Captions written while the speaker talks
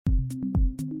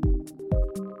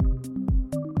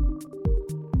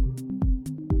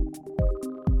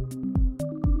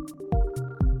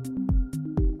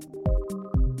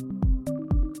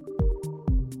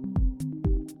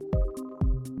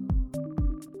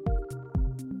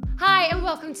Hi and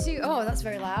welcome to, oh that's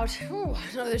very loud. Ooh, I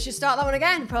don't know if I should start that one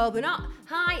again, probably not.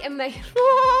 Hi and let's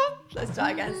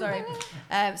start again, sorry.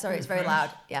 Sorry, it's very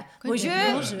loud, yeah. Bonjour.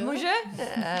 He'll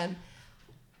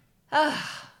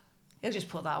just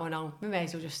put that one on. We may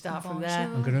as well just start from there.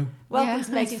 I'm going to. Welcome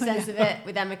to Making Sense of It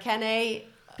with Emma Kenny,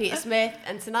 Peter Smith,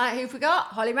 and tonight who've we got?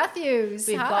 Holly Matthews.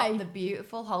 We've got the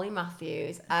beautiful Holly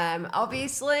Matthews.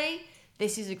 Obviously,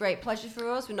 this is a great pleasure for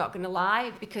us. We're not going to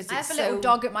lie because it's I have a little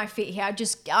dog at my feet here.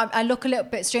 I look a little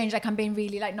bit strange, like I'm being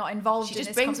really like not involved. She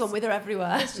just brings one with her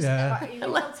everywhere. It's just a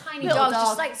little tiny dog,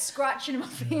 just like scratching my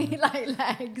feet like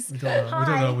legs. We don't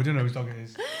know whose dog it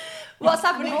is. What's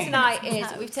happening tonight is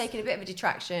we've taken a bit of a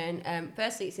detraction.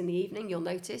 Firstly, it's in the evening. You'll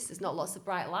notice there's not lots of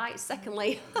bright lights.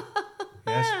 Secondly,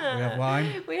 yes, we have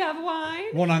wine. We have wine.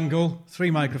 One angle,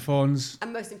 3 microphones.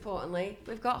 And most importantly,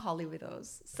 we've got Holly with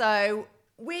us. So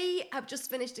we have just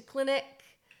finished a clinic,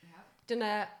 done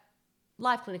a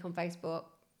live clinic on Facebook.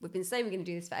 We've been saying we're going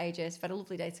to do this for ages. We've had a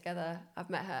lovely day together.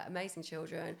 I've met her amazing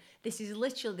children. This is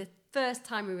literally the first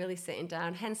time we're really sitting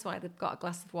down, hence why they've got a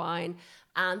glass of wine.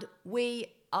 And we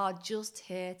are just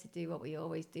here to do what we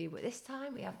always do. But this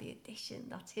time we have the addition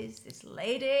that is this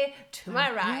lady to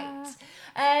my right.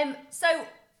 So,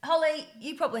 Holly,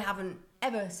 you probably haven't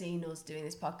ever seen us doing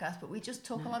this podcast, but we just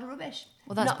talk a lot of rubbish.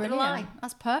 Well, that's not brilliant. Lie.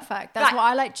 That's perfect. That's what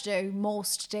I like to do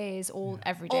most days,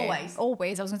 every day.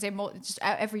 Always. I was going to say just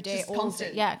every day. Just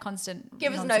constant. Yeah, constant.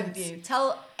 Give nonsense. us an overview.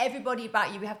 Tell everybody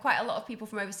about you. We have quite a lot of people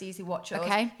from overseas who watch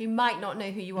us who might not know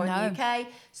who you are in the UK.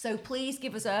 So please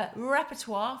give us a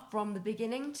repertoire from the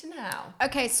beginning to now.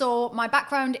 Okay, so my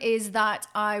background is that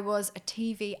I was a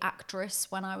TV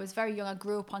actress when I was very young. I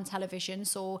grew up on television,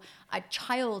 so a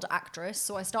child actress.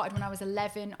 So I started when I was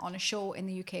 11 on a show in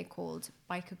the UK called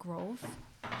Biker Grove.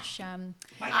 Which,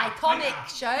 iconic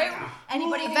show.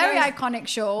 Very iconic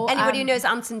show. Anybody who knows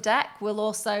Anton Deck will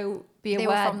also be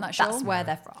aware from that show. That's where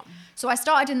they're from. So I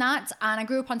started in that, and I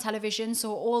grew up on television,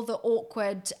 so all the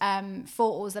awkward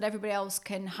photos that everybody else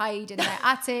can hide in their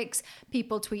attics,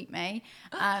 people tweet me.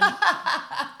 And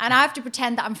I have to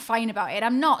pretend that I'm fine about it.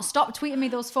 I'm not. Stop tweeting me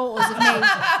those photos of me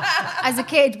as a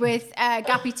kid with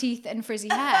gappy teeth and frizzy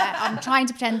hair. I'm trying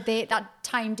to pretend that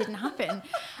time didn't happen.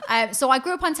 So I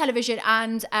grew up on television,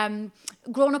 and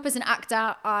growing up as an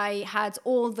actor, I had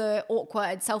all the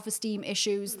awkward self-esteem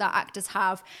issues that actors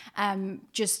have,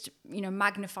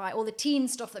 magnify all the teen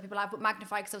stuff that people have, but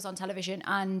magnify because I was on television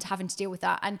and having to deal with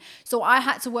that. And so I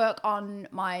had to work on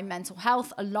my mental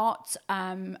health a lot.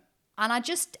 And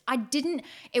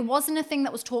it wasn't a thing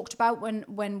that was talked about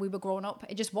when we were growing up.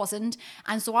 It just wasn't.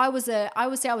 And so I would say I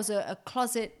was a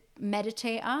closet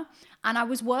meditator, and I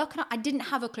was working. I didn't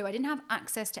have a clue. I didn't have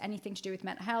access to anything to do with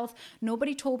mental health.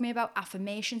 Nobody told me about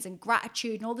affirmations and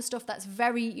gratitude and all the stuff that's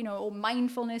very, or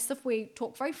mindfulness stuff we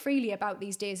talk very freely about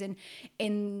these days.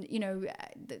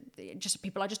 Just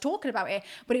people are just talking about it,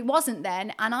 but it wasn't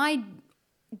then. And I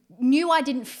knew I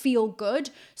didn't feel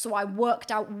good, so I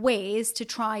worked out ways to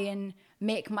try and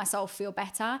make myself feel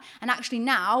better. And actually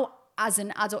now, as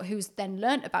an adult who's then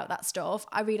learnt about that stuff,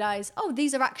 I realised,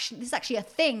 this is actually a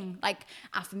thing, like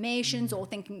affirmations or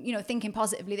thinking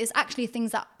positively. There's actually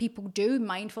things that people do,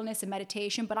 mindfulness and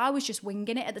meditation, but I was just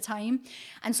winging it at the time.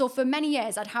 And so for many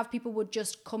years, I'd have people would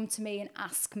just come to me and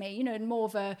ask me, more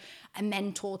of a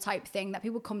mentor type thing, that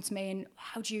people would come to me and,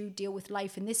 how do you deal with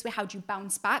life in this way? How do you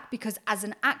bounce back? Because as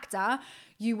an actor,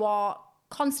 you are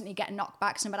constantly getting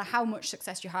knockbacks. No matter how much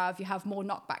success you have more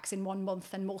knockbacks in 1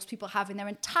 month than most people have in their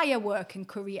entire working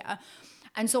career.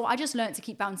 And so I just learned to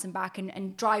keep bouncing back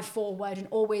and drive forward and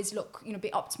always look,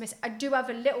 be optimistic. I do have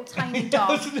a little tiny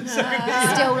dog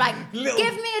still like,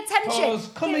 give me attention.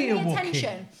 Come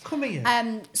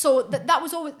here. So that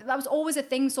was always a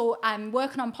thing. So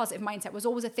working on positive mindset was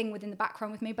always a thing within the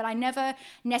background with me, but I never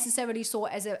necessarily saw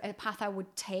it as a path I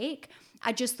would take.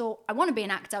 I just thought, I want to be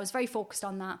an actor. I was very focused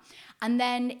on that. And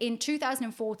then in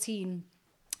 2014,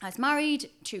 I was married,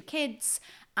 2 kids,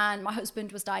 and my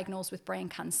husband was diagnosed with brain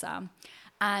cancer.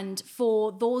 And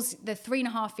for the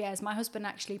 3.5 years, my husband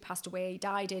actually passed away. He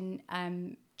died in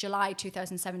July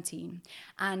 2017.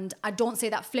 And I don't say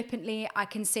that flippantly. I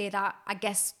can say that, I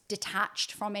guess,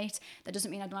 detached from it. That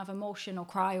doesn't mean I don't have emotion or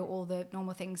cry or all the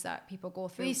normal things that people go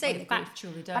through. Well, you say it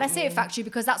factually, don't you? But I say it factually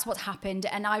because that's what's happened.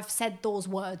 And I've said those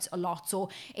words a lot. So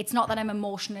it's not that I'm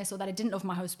emotionless or that I didn't love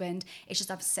my husband. It's just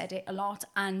I've said it a lot.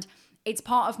 And it's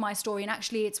part of my story. And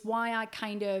actually, it's why I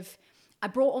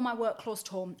brought all my work close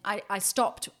to home. I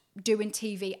stopped doing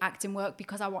TV acting work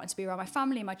because I wanted to be around my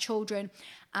family and my children,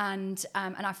 and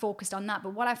I focused on that.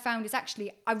 But what I found is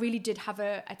actually I really did have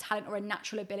a talent or a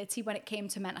natural ability when it came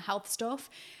to mental health stuff.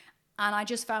 And I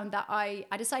just found that I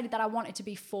decided that I wanted to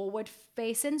be forward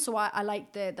facing. So I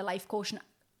like the life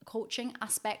coaching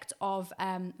aspect of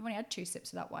I've only had 2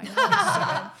 sips of that wine.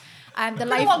 The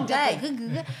life long day.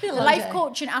 The life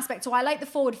coaching aspect. So I like the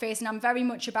forward facing. I'm very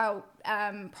much about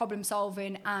problem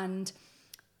solving and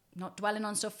not dwelling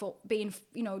on stuff, for being,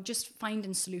 just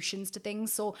finding solutions to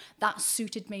things. So that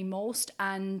suited me most.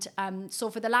 And so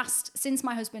since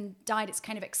my husband died, it's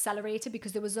kind of accelerated,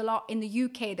 because there was a lot in the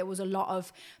UK. There was a lot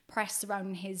of press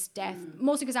surrounding his death,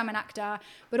 mostly because I'm an actor,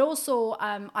 but also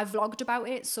I vlogged about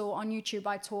it. So on YouTube,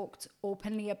 I talked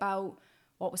openly about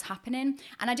what was happening.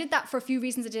 And I did that for a few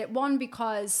reasons. I did it, one,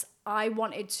 because I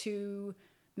wanted to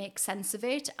make sense of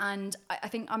it. And I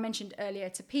think I mentioned earlier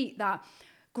to Pete that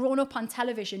growing up on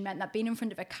television meant that being in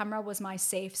front of a camera was my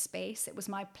safe space. It was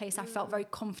my place. I felt very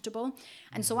comfortable.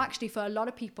 And so actually for a lot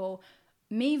of people,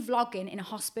 me vlogging in a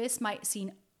hospice might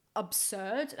seem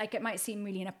absurd. Like, it might seem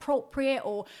really inappropriate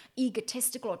or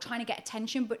egotistical or trying to get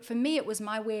attention. But for me, it was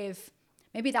my way of,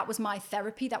 maybe that was my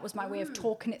therapy. That was my way of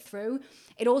talking it through.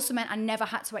 It also meant I never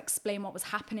had to explain what was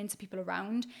happening to people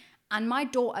around. And my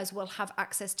daughters will have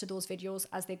access to those videos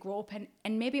as they grow up,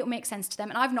 and maybe it'll make sense to them.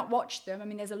 And I've not watched them. I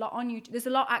mean, there's a lot on YouTube. There's a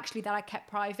lot actually that I kept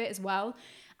private as well.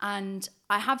 And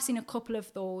I have seen a couple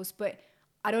of those, but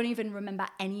I don't even remember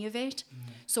any of it.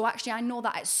 So actually, I know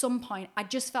that at some point, I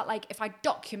just felt like if I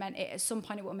document it, at some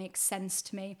point it will make sense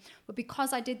to me. But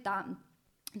because I did that,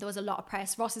 there was a lot of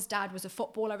press. Ross's dad was a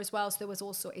footballer as well. So there was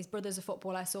also, his brother's a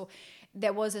footballer. So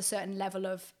there was a certain level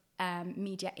of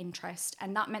media interest,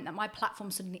 and that meant that my platform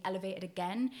suddenly elevated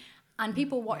again, and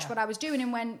people watched what I was doing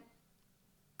and went,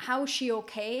 how is she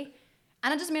okay?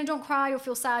 And it doesn't mean I don't cry or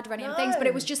feel sad or any of things, but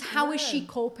it was just how is she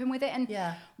coping with it? And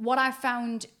what I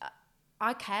found,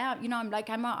 I care,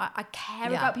 I care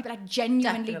about people. I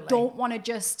genuinely don't want to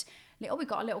just, we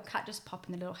got a little cat just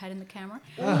popping the little head in the camera.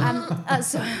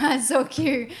 That's so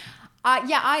cute.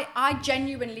 I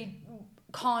genuinely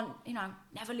can't,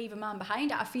 never leave a man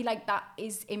behind. I feel like that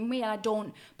is in me, and I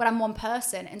don't, but I'm one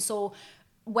person. And so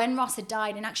when Ross had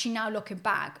died, and actually now looking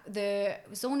back, it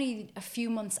was only a few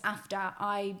months after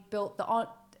I built the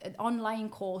online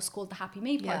course called the Happy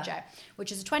Me Project,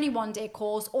 which is a 21-day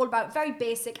course all about very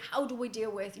basic, how do we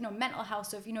deal with, mental health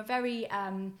stuff, very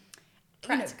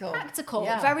practical,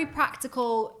 very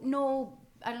practical, no,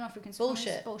 I don't know if we can say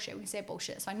bullshit. We can say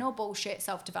bullshit. It's fine. No bullshit.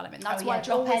 Self-development. That's why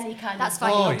drop any kind that's of.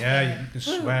 Fine. Oh yeah, you can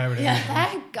swear it.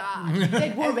 Thank God.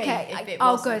 They'd worry. Okay.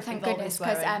 Good. Thank goodness.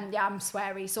 Because I'm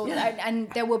sweary. So and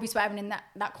there will be swearing in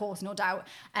that course, no doubt.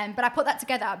 But I put that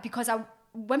together because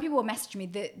when people were messaging me,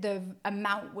 the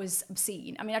amount was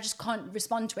obscene. I mean, I just can't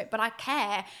respond to it, but I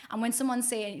care. And when someone's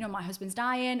saying, my husband's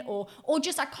dying, or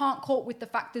just I can't cope with the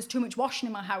fact there's too much washing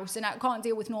in my house and I can't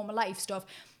deal with normal life stuff.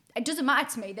 It doesn't matter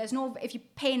to me. There's no, if you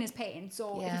pain is pain.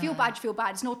 So if you feel bad, you feel bad.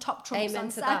 There's no top trumps on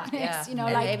sadness.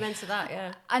 Amen to that,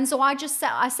 yeah. And so I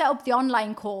set up the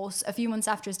online course a few months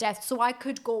after his death, so I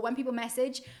could go, when people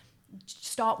message,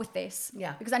 start with this.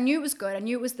 Yeah. Because I knew it was good. I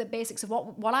knew it was the basics of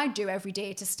what I do every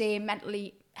day to stay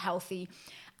mentally healthy.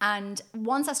 And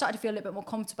once I started to feel a little bit more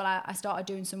comfortable, I started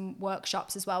doing some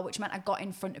workshops as well, which meant I got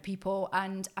in front of people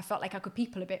and I felt like I could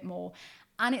people a bit more.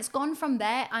 And it's gone from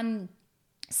there. And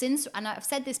I've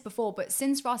said this before, but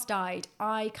since Ross died,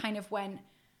 I kind of went,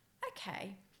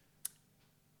 okay,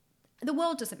 the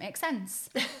world doesn't make sense.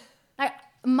 Like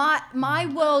my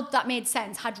world that made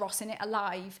sense had Ross in it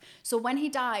alive. So when he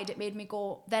died, it made me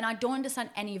go, then I don't understand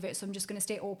any of it, so I'm just going to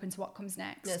stay open to what comes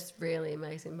next. That's really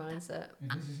amazing mindset.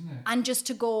 It is, isn't it? And just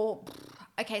to go,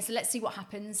 okay, so let's see what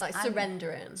happens. Like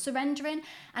surrendering.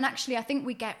 And actually, I think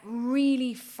we get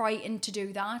really frightened to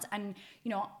do that. And,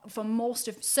 for most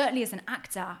of, certainly as an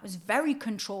actor, I was very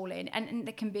controlling. And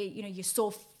there can be, you're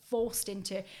so forced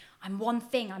into, I'm one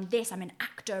thing, I'm this, I'm an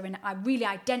actor. And I really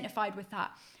identified with that.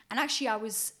 And actually, I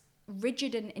was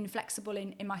rigid and inflexible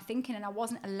in my thinking, and I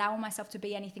wasn't allowing myself to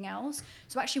be anything else.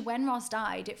 So actually, when Ross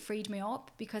died, it freed me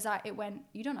up because it went,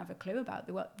 you don't have a clue about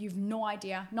the world. You've no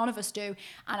idea. None of us do.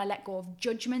 And I let go of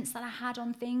judgments that I had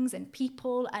on things and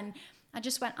people. And I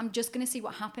just went, I'm just going to see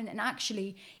what happened. And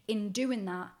actually, in doing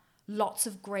that, lots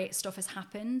of great stuff has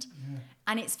happened. Yeah.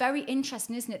 And it's very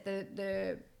interesting, isn't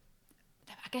it?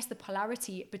 I guess the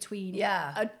polarity between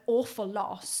an awful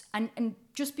loss and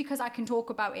just because I can talk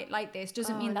about it like this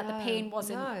doesn't mean that the pain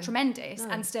wasn't tremendous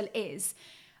and still is.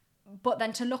 But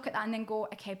then to look at that and then go,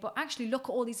 okay, but actually look at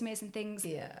all these amazing things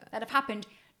that have happened,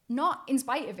 not in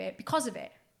spite of it, because of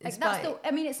it. Like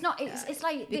it's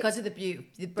like because of the beauty,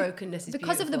 the brokenness is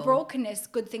because beautiful. Of the brokenness,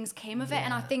 good things came of it.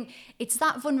 And I think it's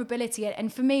that vulnerability.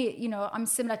 And for me, I'm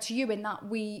similar to you in that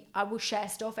I will share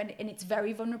stuff and it's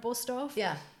very vulnerable stuff.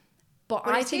 Yeah. But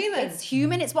But I it's think human. it's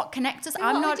human. It's what connects us. So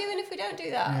I'm what not. are we doing if we don't do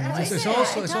that? Yeah, What it's is it?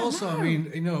 also, I it's don't also. I know.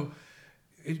 mean, you know,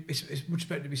 it's much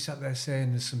better to be sat there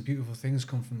saying there's some beautiful things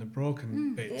come from the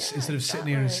broken bits Yeah, instead of sitting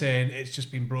here and exactly. saying it's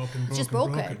just been broken. just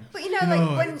broken. But you know,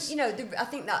 like when it's- I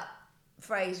think that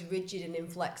phrase rigid and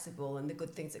inflexible and the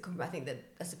good things that come from, I think that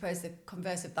I suppose the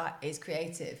converse of that is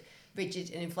creative.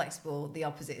 Rigid and inflexible, the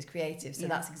opposite is creative. So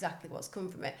that's exactly what's come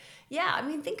from it. Yeah, I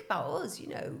mean, think about us, you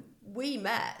know, we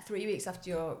met 3 weeks after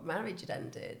your marriage had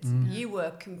ended. You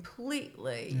were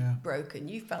completely broken.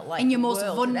 You felt like In your the most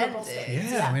world vulnerable had ended.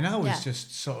 state. Yeah, I mean, I was Yeah.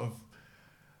 just sort of.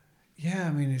 Yeah,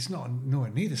 I mean, it's not nowhere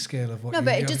near the scale of what. No, you,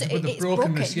 but you it just know, but the it's broken.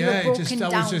 brokenness. You're a Yeah, it just. broken I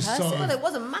was down just person. sort Well, of. there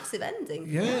was a massive ending.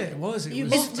 Yeah, it was. It You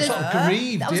was loved sort of her.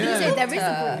 grieved. I was gonna yeah. say, there is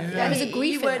a her. grief. Yeah. There is a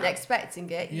grief You in weren't that. expecting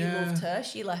it. You Yeah. loved her.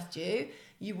 She left you.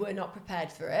 You were not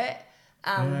prepared for it.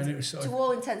 Yeah, And and it was sort to of-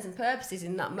 all intents and purposes,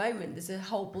 in that moment, there's a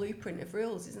whole blueprint of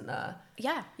rules, isn't there?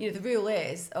 Yeah. You know, the rule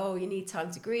is, you need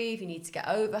time to grieve. You need to get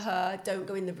over her. Don't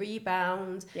go in the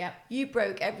rebound. Yep. You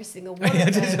broke every single one Yeah,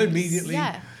 of just those. immediately.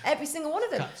 Yeah. Every single one of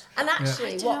them. Cut. And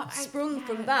actually, I don't what know, sprung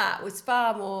from that was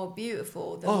far more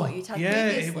beautiful than what you'd had yeah,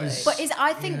 it previously. was- But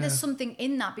I think Yeah. there's something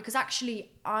in that because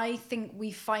actually I think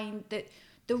we find that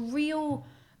the real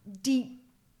deep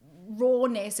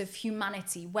rawness of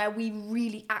humanity where we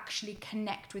really actually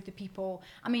connect with the people.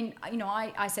 I mean, you know,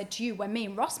 I said to you when me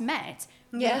and Ross met,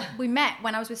 Yeah. we met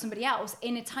when I was with somebody else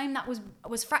in a time that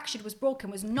was fractured, was broken,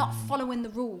 was not following the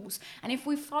rules. And if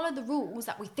we follow the rules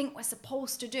that we think we're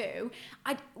supposed to do,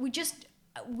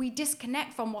 we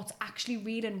disconnect from what's actually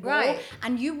real and raw. Right.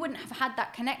 And you wouldn't have had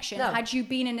that connection No. had you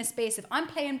been in a space of I'm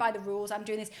playing by the rules, I'm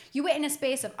doing this. You were in a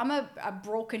space of I'm a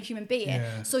broken human being,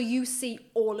 Yeah. so you see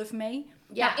all of me.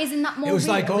 Yeah. Now, isn't that more It was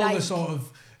real? like all the sort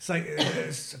of. It's like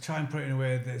try and put it in a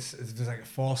way. There's like a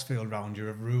force field around you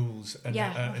of rules and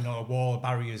Yeah. you know, a wall of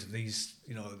barriers of these.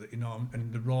 You know,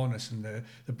 and the rawness and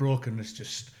the brokenness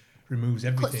just removes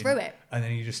everything. through it. And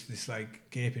then you just this like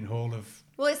gaping hole of.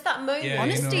 Well, it's that moment. Yeah,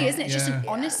 honesty, you know, isn't it? It's just an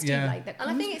yeah. honesty Yeah. like that. And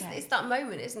I comes think with it. it's that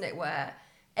moment, isn't it, where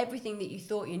everything that you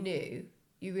thought you knew,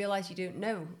 you realise you don't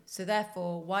know. So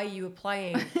therefore, why are you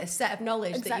applying a set of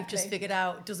knowledge that you've just Exactly. figured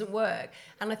out doesn't work?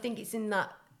 And I think it's in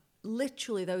that,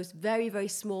 literally those very, very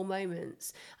small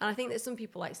moments. And I think that some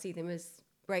people like see them as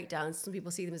breakdowns, some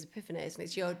people see them as epiphanies, and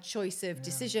it's your choice of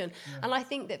decision. And I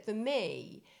think that for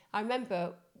me, I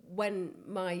remember when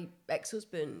my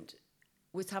ex-husband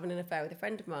was having an affair with a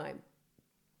friend of mine,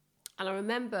 and I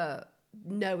remember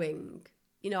knowing,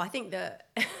 you know, I think that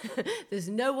there's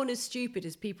no one as stupid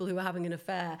as people who are having an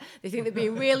affair. They think they're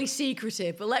being really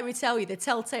secretive, but let me tell you, the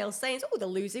telltale signs, they're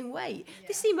losing weight. Yeah.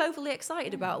 They seem overly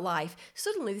excited about life.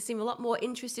 Suddenly they seem a lot more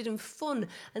interested and fun.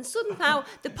 And somehow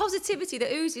the positivity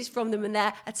that oozes from them and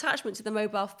their attachment to the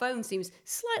mobile phone seems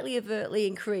slightly overtly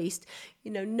increased.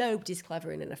 You know, nobody's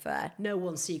clever in an affair. No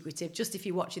one's secretive. Just if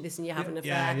you're watching this and you have an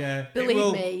affair, Yeah.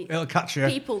 believe me, It'll catch you.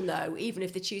 people know. Even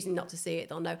if they're choosing not to see it,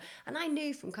 they'll know. And I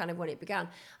knew from kind of when it began.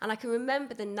 And I can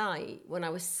remember the night when I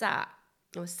was sat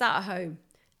at home,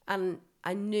 and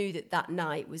I knew that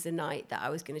night was the night that I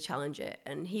was going to challenge it.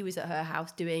 And he was at her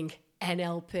house doing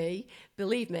NLP.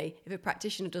 Believe me, if a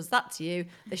practitioner does that to you,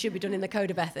 they should be done in the code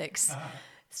of ethics.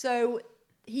 So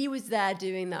he was there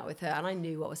doing that with her, and I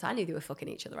knew I knew they were fucking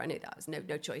each other. I knew that. There was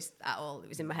no choice at all. It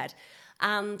was in my head.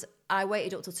 And I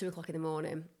waited up till 2:00 in the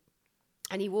morning,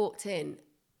 and he walked in,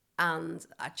 and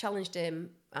I challenged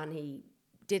him, and he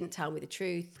didn't tell me the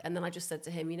truth. And then I just said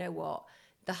to him, you know what?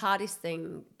 The hardest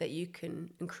thing that you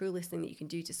can, and cruelest thing that you can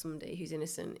do to somebody who's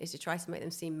innocent is to try to make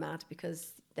them seem mad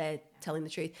because they're telling the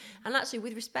truth. And actually,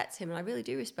 with respect to him, and I really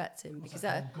do respect him, because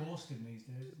ghosting these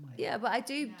days, isn't it? yeah, but I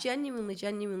do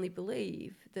genuinely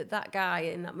believe that guy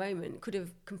in that moment could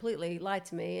have completely lied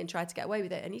to me and tried to get away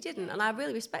with it, and he didn't. And I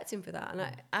really respect him for that. And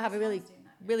I have a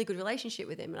really good relationship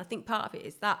with him. And I think part of it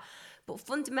is that. But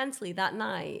fundamentally, that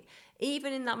night,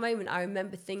 even in that moment, I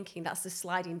remember thinking that's the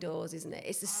sliding doors, isn't it?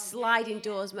 It's the sliding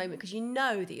doors moment, because you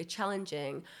know that you're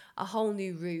challenging a whole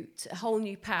new route, a whole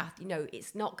new path. You know,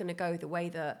 it's not going to go the way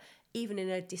that, even in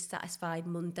a dissatisfied,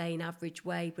 mundane, average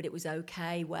way, but it was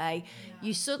okay way. Yeah.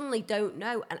 You suddenly don't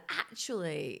know. And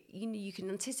actually, you can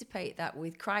anticipate that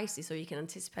with crisis, or you can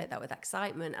anticipate that with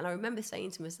excitement. And I remember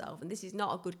saying to myself, and this is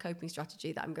not a good coping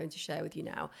strategy that I'm going to share with you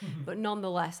now, but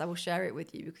nonetheless, I will share it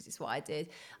with you because it's what I did.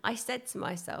 I said to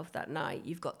myself that night,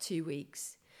 you've got 2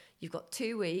 weeks. You've got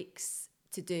 2 weeks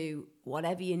to do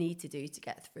whatever you need to do to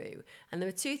get through. And there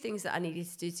were 2 things that I needed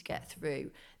to do to get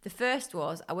through. The first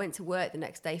was I went to work the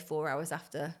next day 4 hours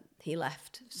after he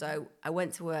left. So I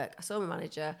went to work, I saw my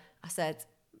manager, I said,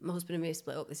 my husband and me have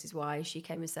split up, this is why. She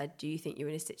came and said, do you think you're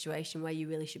in a situation where you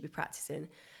really should be practicing?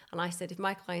 And I said, if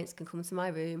my clients can come to my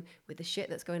room with the shit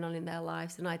that's going on in their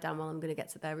lives, then I damn well I'm going to get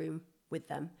to their room with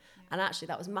them. And actually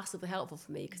that was massively helpful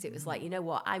for me, because it was like, you know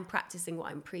what, I'm practicing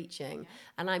what I'm preaching,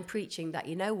 and I'm preaching that,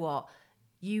 you know what,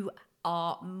 you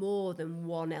are more than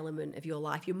one element of your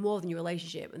life. You're more than your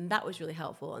relationship. And that was really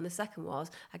helpful. And the second was,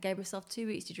 I gave myself 2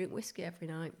 weeks to drink whiskey every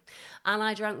night. And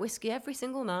I drank whiskey every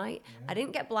single night. I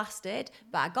didn't get blasted,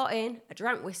 but I got in, I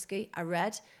drank whiskey, I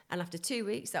read. And after 2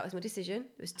 weeks, that was my decision.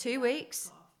 It was 2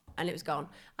 weeks and it was gone.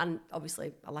 And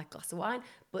obviously I like a glass of wine.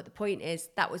 But the point is,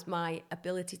 that was my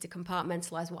ability to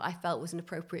compartmentalise what I felt was an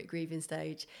appropriate grieving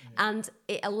stage. And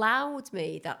it allowed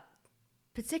me that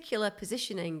particular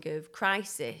positioning of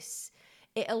crisis.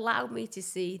 It allowed me to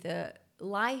see that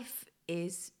life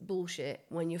is bullshit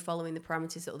when you're following the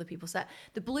parameters that other people set.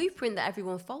 The blueprint that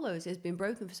everyone follows has been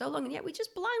broken for so long, and yet we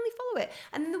just blindly follow it.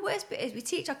 And then the worst bit is we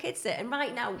teach our kids it. And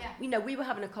right now, you know, we were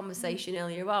having a conversation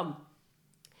earlier on.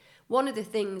 One of the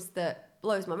things that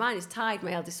blows my mind is Tide,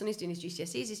 my eldest son, is doing his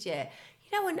GCSEs this year.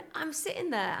 You know, and I'm sitting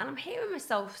there and I'm hearing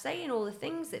myself saying all the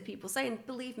things that people say, and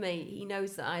believe me, he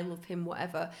knows that I love him,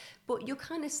 whatever. But you're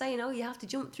kind of saying, oh, you have to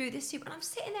jump through this hoop. And I'm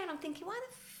sitting there and I'm thinking, why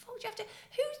the fuck do you have to?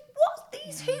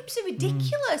 These hoops are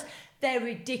ridiculous. They're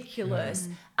ridiculous.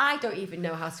 I don't even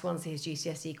know how to answer his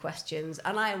GCSE questions,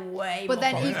 and I am way But more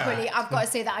then confident. equally, I've got to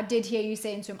say that I did hear you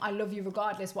saying to him, I love you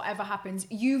regardless, whatever happens.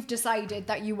 You've decided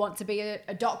that you want to be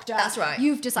a doctor. That's right.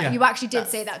 You've decided, Yeah. you actually did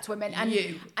That's say that to him. And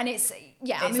you. And it's,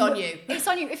 It's on you. It's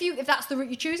on you. If that's the route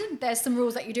you're choosing, there's some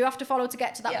rules that you do have to follow to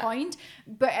get to that point.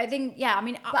 But I think,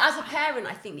 But as a parent,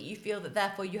 I think that you feel that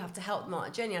therefore you have to help them on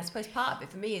a journey. I suppose part of it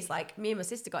for me is like, me and my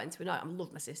sister got into an argument. I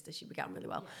love my sister, she began really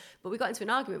well. But we got into an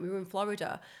argument. We were in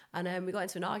Florida, and we got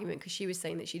into an argument because she was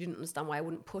saying that she didn't understand why I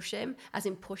wouldn't push him.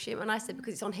 And I said,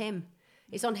 because it's on him.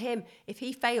 It's on him. If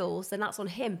he fails, then that's on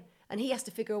him. And he has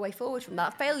to figure a way forward from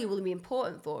that. Failure will be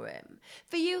important for him.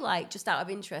 For you, like, just out of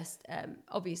interest,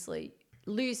 obviously,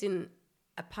 losing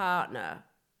a partner,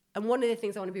 and one of the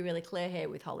things I want to be really clear here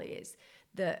with Holly is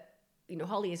that, you know,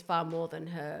 Holly is far more than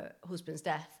her husband's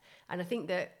death. And I think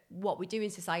that what we do in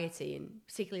society, and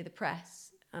particularly the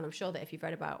press, and I'm sure that if you've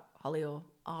read about Holly or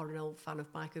are an old fan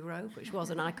of Biker Grove, which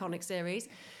was an iconic series,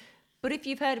 but if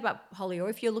you've heard about Holly, or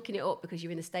if you're looking it up because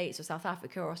you're in the States or South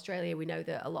Africa or Australia, we know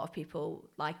that a lot of people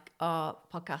like our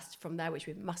podcast from there, which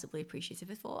we're massively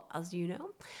appreciative for, as you know.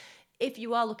 If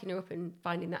you are looking her up and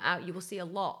finding that out, you will see a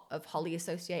lot of Holly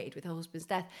associated with her husband's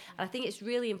death. And I think it's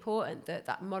really important that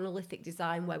that monolithic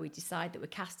design where we decide that we're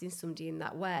casting somebody in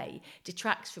that way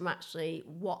detracts from actually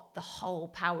what the whole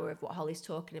power of what Holly's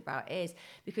talking about is.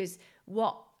 Because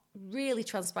what really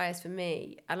transpires for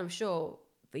me, and I'm sure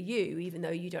for you, even though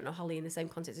you don't know Holly in the same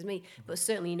context as me, but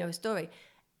certainly you know her story,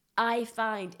 I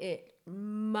find it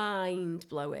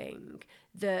mind-blowing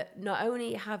that not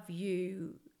only have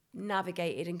you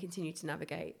navigated and continue to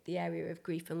navigate the area of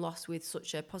grief and loss with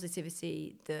such a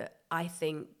positivity that I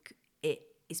think it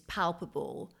is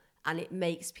palpable, and it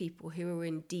makes people who are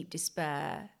in deep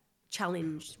despair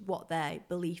challenge what their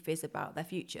belief is about their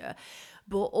future.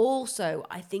 But also,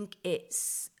 I think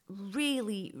it's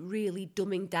really, really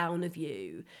dumbing down of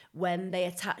you when they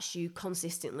attach you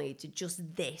consistently to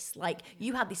just this. Like,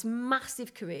 you had this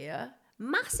massive career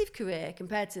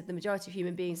compared to the majority of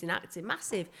human beings in acting,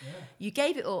 massive. Yeah. You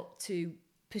gave it up to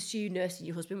pursue nursing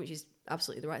your husband, which is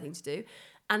absolutely the right thing to do.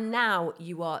 And now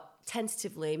you are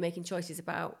tentatively making choices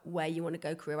about where you want to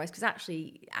go career-wise, because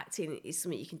actually acting is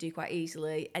something you can do quite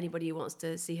easily. Anybody who wants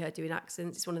to see her doing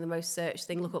accents, it's one of the most searched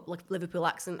things. Look up Liverpool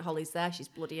accent, Holly's there, she's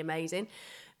bloody amazing.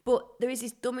 But there is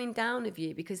this dumbing down of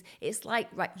you, because it's like,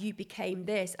 right, you became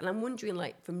this. And I'm wondering,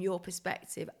 like, from your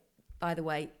perspective, by the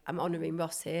way, I'm honouring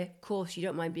Ross here. Of course, you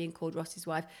don't mind being called Ross's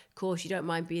wife. Of course, you don't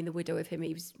mind being the widow of him.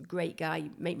 He was a great guy.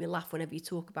 You make me laugh whenever you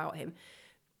talk about him.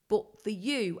 But for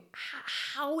you,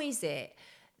 how is it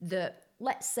that,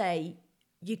 let's say,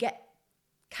 you get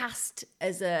cast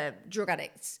as a drug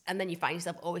addict and then you find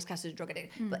yourself always cast as a drug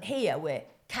addict. But here we're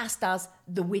cast as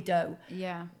the widow.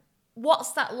 Yeah.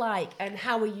 What's that like, and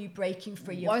how are you breaking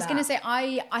free of that? I was going to say,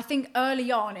 I think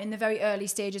early on, in the very early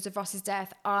stages of Ross's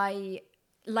death,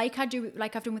 like I've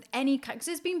done with any, because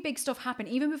there's been big stuff happen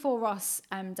even before Ross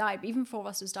died, even before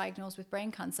Ross was diagnosed with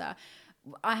brain cancer.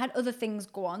 I had other things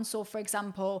go on. So, for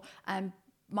example,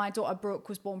 my daughter Brooke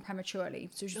was born prematurely,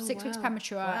 so she was 6 weeks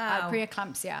premature,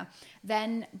 preeclampsia.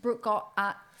 Then Brooke got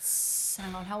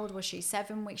how old was she?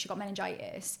 7 weeks. She got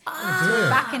meningitis. So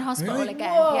back in hospital really?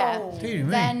 again. Whoa. Yeah.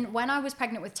 Then when I was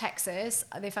pregnant with Texas,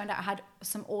 they found out I had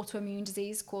some autoimmune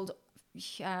disease called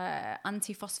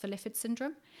antiphospholipid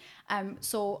syndrome.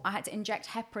 So I had to inject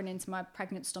heparin into my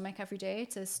pregnant stomach every day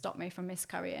to stop me from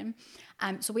miscarrying.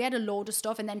 So we had a load of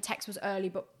stuff, and then Tex was early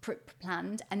but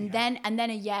planned, and then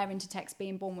a year into Tex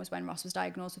being born was when Ross was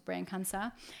diagnosed with brain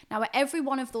cancer. Now, at every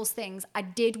one of those things, I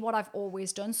did what I've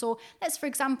always done. So let's, for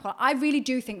example, I really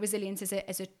do think resilience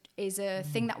is a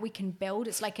thing that we can build.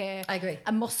 It's like a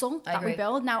muscle that we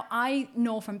build. Now, I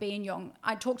know from being young,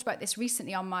 I talked about this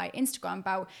recently on my Instagram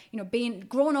about, being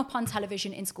grown up on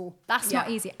television in school. That's not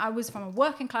easy. I was from a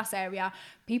working class area.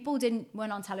 People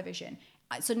weren't on television.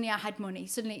 Suddenly I had money.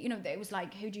 Suddenly, it was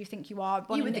like, who do you think you are?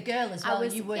 You were the girl as well.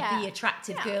 You were the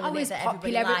attractive girl. I was that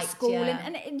popular everybody at school. liked,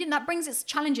 And that brings its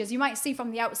challenges. You might see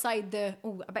from the outside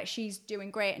I bet she's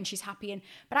doing great and she's happy.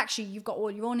 But actually, you've got all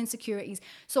your own insecurities.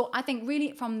 So I think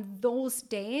really from those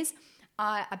days,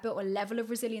 I built a level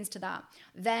of resilience to that.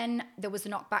 Then there was the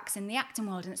knockbacks in the acting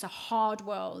world, and it's a hard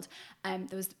world. There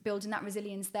was building that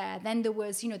resilience there. Then there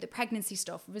was, the pregnancy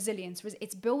stuff, resilience.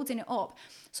 It's building it up.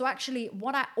 So actually,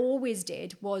 what I always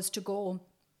did was to go,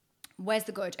 where's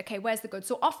the good? Okay, where's the good?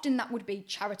 So often that would be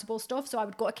charitable stuff. So I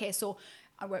would go, okay, so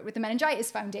I work with the Meningitis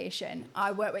Foundation.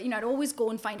 I work with, I'd always go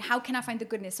and find, how can I find the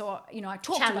goodness? Or, I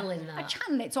talk channeling that. I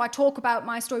channel it. So I talk about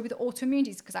my story with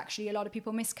autoimmunities, because actually a lot of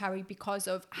people miscarry because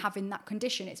of having that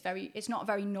condition. It's not a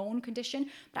very known condition,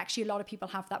 but actually a lot of people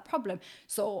have that problem.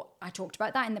 So I talked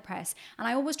about that in the press, and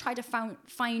I always try to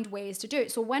find ways to do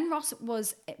it. So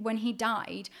when he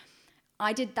died,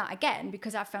 I did that again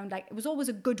because I found like it was always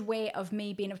a good way of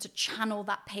me being able to channel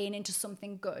that pain into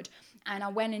something good. And I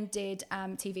went and did a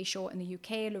TV show in the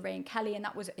UK, Lorraine Kelly, and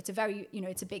it's a very,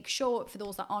 it's a big show for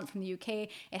those that aren't from the UK.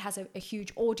 It has a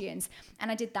huge audience. And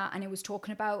I did that, and it was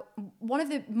talking about, one of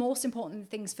the most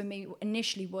important things for me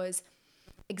initially was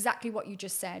exactly what you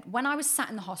just said. When I was sat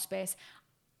in the hospice,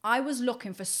 I was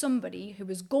looking for somebody who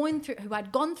had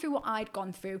gone through what I'd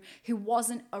gone through, who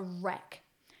wasn't a wreck.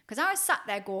 Because I was sat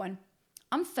there going,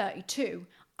 I'm 32.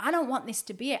 I don't want this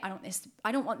to be it.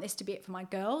 I don't want this to be it for my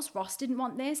girls. Ross didn't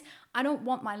want this. I don't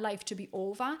want my life to be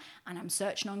over. And I'm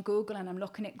searching on Google and I'm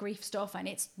looking at grief stuff, and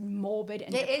it's morbid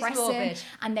and depressing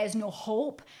and there's no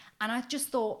hope. And I just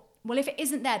thought, well, if it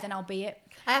isn't there, then I'll be it.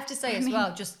 I have to say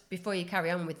well, just before you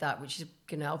carry on with that, which is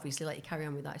going to obviously let you carry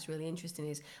on with that, it's really interesting,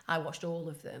 is I watched all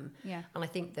of them. Yeah. And I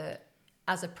think that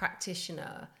as a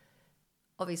practitioner,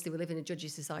 obviously we live in a judgy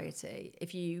society.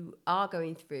 If you are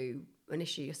going through an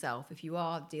issue yourself, if you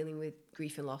are dealing with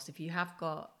grief and loss, if you have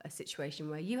got a situation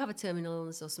where you have a terminal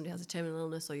illness or somebody has a terminal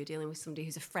illness, or you're dealing with somebody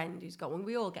who's a friend who's got one,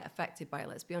 we all get affected by it,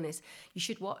 let's be honest, you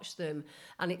should watch them.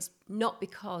 And it's not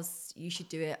because you should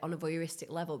do it on a voyeuristic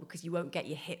level, because you won't get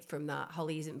your hit from that.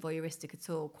 Holly isn't voyeuristic at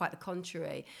all, quite the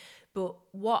contrary. But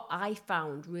what I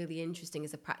found really interesting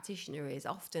as a practitioner is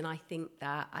often I think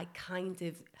that I kind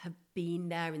of have been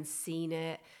there and seen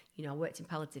it. I worked in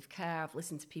palliative care. I've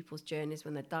listened to people's journeys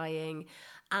when they're dying.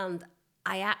 And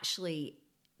I actually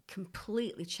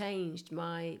completely changed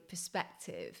my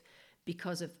perspective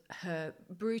because of her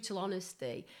brutal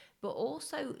honesty, but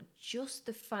also just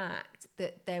the fact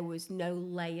that there was no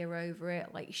layer over it.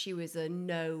 Like, she was a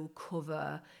no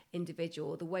cover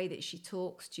individual. The way that she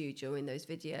talks to you during those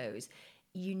videos,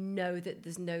 that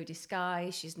there's no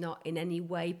disguise. She's not in any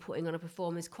way putting on a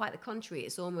performance. Quite the contrary.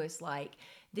 It's almost like,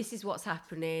 this is what's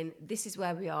happening. This is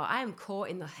where we are. I am caught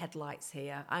in the headlights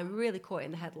here. I'm really caught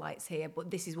in the headlights here, but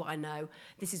this is what I know.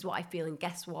 This is what I feel. And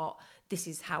guess what? This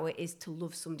is how it is to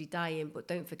love somebody dying, but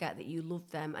don't forget that you love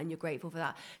them and you're grateful for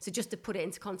that. So just to put it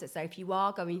into context there, if you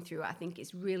are going through it, I think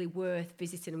it's really worth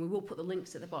visiting, and we will put the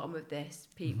links at the bottom of this.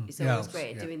 Pete, it's always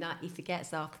great at doing that. He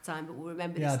forgets half the time, but we'll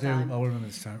remember this time. Yeah, I do. I'll remember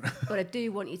this time. But I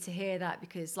do want you to hear that,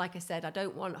 because like I said, I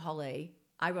don't want Holly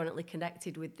ironically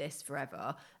connected with this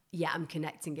forever. Yeah, I'm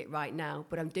connecting it right now,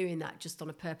 but I'm doing that just on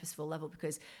a purposeful level,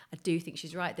 because I do think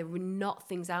she's right. There are not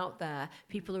things out there.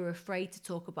 People are afraid to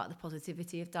talk about the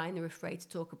positivity of dying. They're afraid to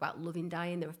talk about loving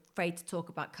dying. They're afraid to talk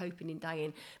about coping in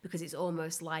dying, because it's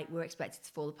almost like we're expected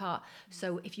to fall apart.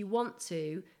 So if you want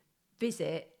to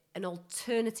visit an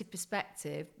alternative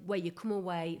perspective where you come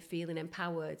away feeling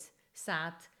empowered,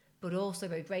 sad, but also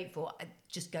very grateful,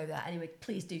 just go there. Anyway,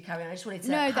 please do carry on. I just wanted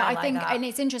to highlight I think, that. and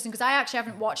it's interesting because I actually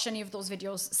haven't watched any of those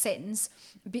videos since,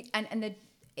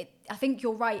 I think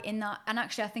you're right in that, and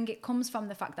actually I think it comes from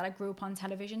the fact that I grew up on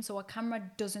television, so a camera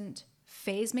doesn't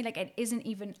faze me. Like, it isn't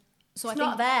even So it's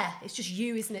not there. It's just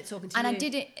you, isn't it, talking to and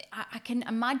you? I can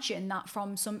imagine that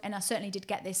from some, and I certainly did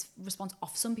get this response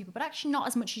off some people, but actually not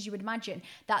as much as you would imagine,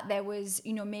 that there was,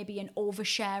 you know, maybe an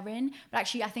oversharing. But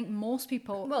actually, I think most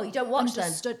people. Well, you don't watch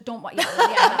them. Don't watch.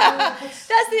 Yeah. That's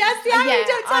the irony.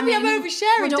 Don't tell me I'm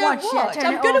oversharing. Don't watch.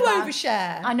 I'm going to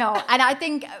overshare. I know, and I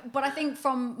think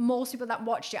from most people that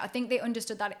watched it, I think they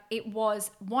understood that it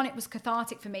was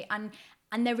cathartic for me,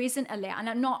 and there isn't a layer. And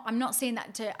I'm not saying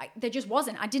that there just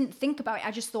wasn't. I didn't think about it.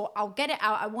 I just thought, I'll get it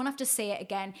out. I won't have to say it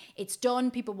again. It's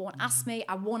done. People won't ask me.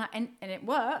 I won't. And it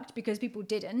worked because people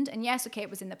didn't. And yes, okay, it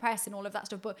was in the press and all of that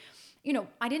stuff. But, you know,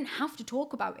 I didn't have to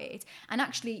talk about it. And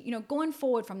actually, you know, going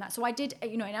forward from that. So I did,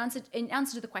 you know, in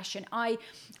answer to the question, I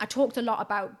talked a lot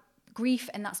about grief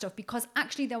and that stuff, because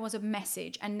actually there was a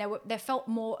message, and there felt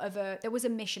more of there was a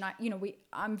mission.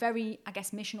 I'm very, I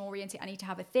guess, mission oriented. I need to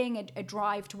have a thing, a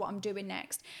drive to what I'm doing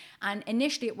next. And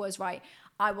initially it was, right,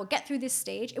 I will get through this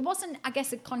stage. It wasn't, I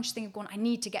guess, a conscious thing of going, I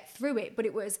need to get through it, but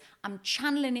it was, I'm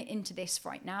channeling it into this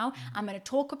right now. I'm going to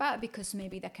talk about it because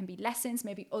maybe there can be lessons,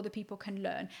 maybe other people can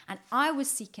learn. And I was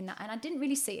seeking that, and I didn't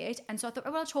really see it. And so I thought,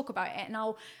 well, I'll talk about it, and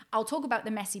I'll talk about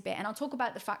the messy bit, and I'll talk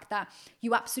about the fact that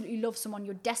you absolutely love someone,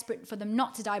 you're desperate for them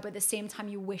not to die, but at the same time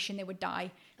you're wishing they would die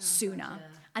sooner. Gotcha.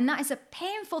 And that is a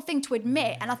painful thing to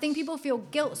admit. And I think people feel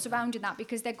guilt surrounding that,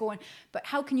 because they're going, but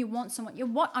how can you want someone?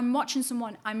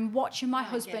 I'm watching my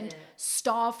husband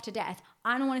starve to death.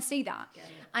 I don't want to see that.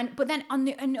 But then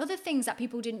on other things that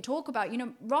people didn't talk about, you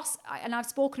know, Ross, and I've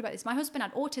spoken about this, my husband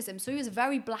had autism, so he was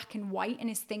very black and white in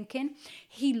his thinking.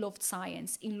 He loved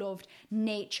science, he loved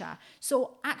nature.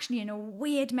 So actually, in a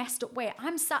weird, messed up way,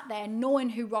 I'm sat there knowing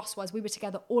who Ross was. We were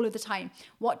together all of the time,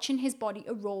 watching his body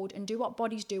erode and do what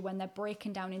bodies do when they're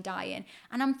breaking down and dying.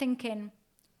 And I'm thinking,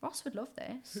 Ross would love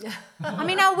this. I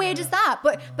mean, how weird is that?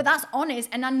 But that's honest.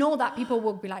 And I know that people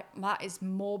will be like, that is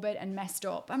morbid and messed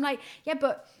up. I'm like, yeah,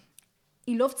 but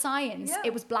he loved science. Yeah.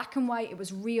 It was black and white. It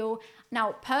was real.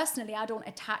 Now, personally, I don't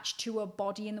attach to a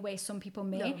body in the way some people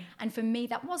may. No. And for me,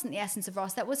 that wasn't the essence of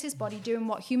Ross. That was his body doing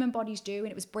what human bodies do. And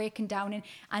it was breaking down.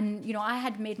 And you know, I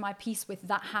had made my peace with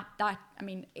that.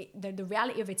 The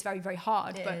reality of it's very, very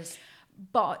hard.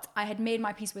 But I had made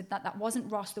my peace with that. That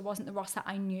wasn't Ross. There wasn't the Ross that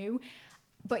I knew.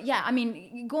 But yeah, I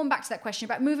mean, going back to that question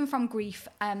about moving from grief,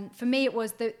 for me, it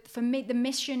was the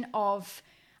mission of,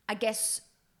 I guess,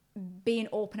 being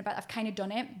open about, I've kind of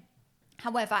done it.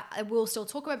 However, I will still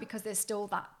talk about it, because there's still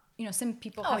that, you know, some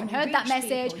people haven't heard that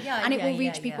message, and it will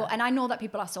reach people. And I know that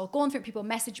people are still going through it. People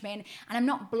message me, and I'm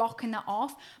not blocking that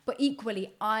off. But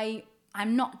equally,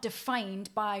 I'm not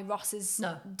defined by Ross's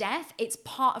death. It's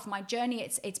part of my journey.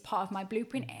 It's part of my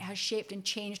blueprint. It has shaped and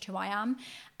changed who I am.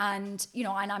 And, you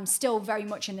know, and I'm still very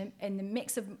much in the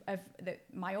mix of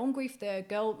my own grief,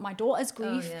 my daughter's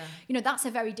grief. Oh, yeah. You know, that's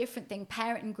a very different thing,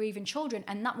 parenting grieving children.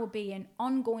 And that will be an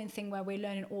ongoing thing where we're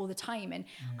learning all the time. And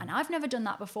I've never done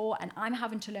that before. And I'm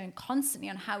having to learn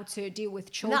constantly on how to deal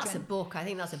with children. And that's a book. I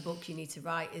think that's a book you need to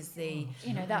write, is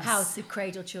that's how to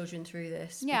cradle children through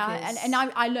this. Yeah, and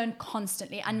I learn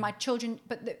constantly. And my children,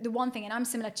 but the one thing, and I'm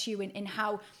similar to you in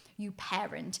how you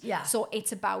parent. Yeah. So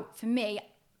it's about, for me,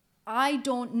 I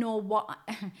don't know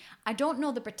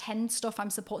the pretend stuff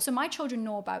I'm supposed. So my children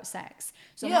know about sex.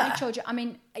 So my children, I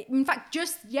mean, in fact,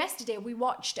 just yesterday we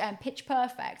watched Pitch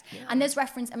Perfect, and there's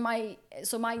reference. And my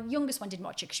youngest one didn't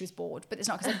watch it because she was bored, but it's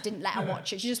not because I didn't let her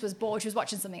watch it. She just was bored. She was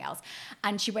watching something else,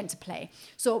 and she went to play.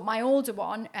 So my older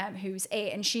one, who's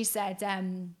 8, and she said,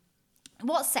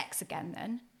 "What's sex again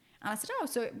then?" And I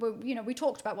said, we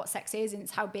talked about what sex is, and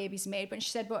it's how babies are made. But she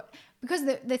said, but because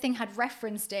the thing had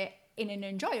referenced it in an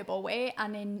enjoyable way,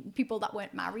 and in people that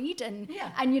weren't married, and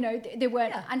you know, they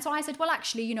weren't. Yeah. And so I said, well,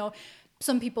 actually, you know,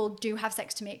 some people do have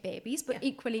sex to make babies, but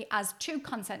equally, as two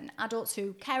consenting adults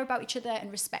who care about each other and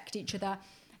respect each other,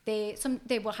 they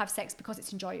will have sex because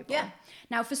it's enjoyable. Yeah.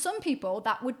 Now, for some people,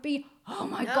 that would be, oh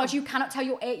my God, you cannot tell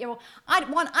your 8-year-old.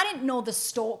 I didn't know the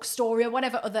stalk story or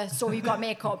whatever other story you've got to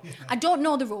make up. I don't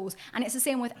know the rules. And it's the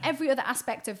same with every other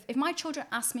aspect of, if my children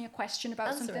ask me a question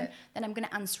about something, then I'm going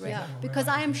to answer it. Because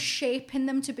I am shaping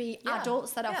them to be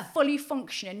adults that are fully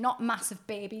functioning, not massive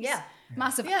babies. Yeah.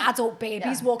 Massive adult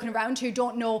babies walking around who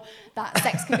don't know that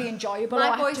sex can be enjoyable.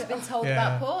 My boys have been told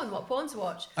about porn, what porn to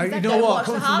watch. You know what?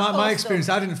 Coming from my experience,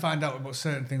 I didn't find out about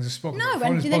certain things I spoke about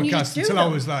on this podcast until I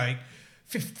was like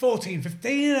 14,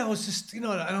 15. I was just, and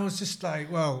I was just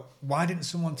like, well, why didn't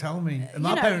someone tell me? And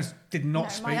my parents did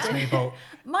not speak to me about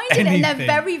mine did, and they're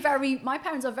very, very. My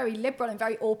parents are very liberal and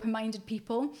very open-minded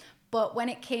people. But when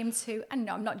it came to, and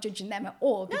no, I'm not judging them at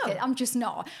all because I'm just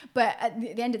not. But at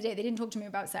the end of the day, they didn't talk to me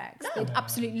about sex. They'd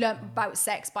absolutely learnt about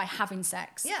sex by having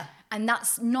sex. Yeah. And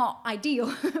that's not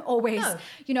ideal always, No.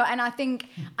 you know, and I think,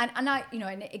 and I, you know,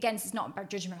 and again, it's not about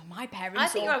judgment on my parents. I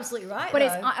think you're absolutely right, But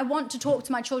though. I want to talk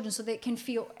to my children so they can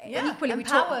feel equally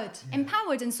empowered.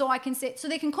 And so I can say, so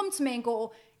they can come to me and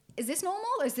go, is this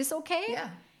normal? Is this okay? Yeah.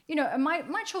 You know, and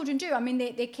my children do. I mean,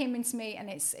 they came into me and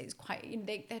it's quite, you know,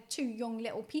 they're two young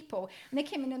little people and they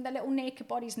came in their little naked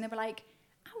bodies and they were like,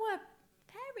 our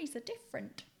fairies are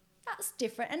different. That's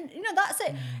different. And, you know, that's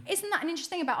it. Isn't that an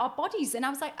interesting thing about our bodies? And I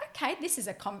was like, okay, this is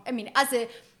I mean, as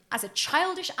a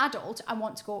childish adult, I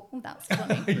want to go, oh, that's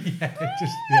funny. That's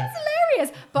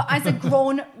hilarious. But as a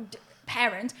grown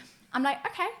parent, I'm like,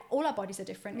 okay, all our bodies are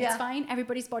different. It's fine.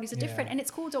 Everybody's bodies are different. And it's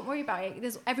cool. Don't worry about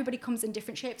it. Everybody comes in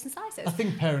different shapes and sizes. I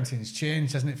think parenting's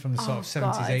changed, hasn't it, from the sort of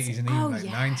 70s, 80s and even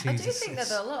 90s. I do think that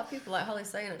there are a lot of people, like Holly's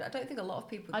saying, I don't think a lot of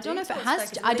people I don't know if it talk has.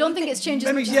 sex. I don't think it's changed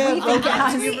as much as yeah, we well, think it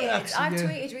has. I've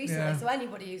tweeted recently, so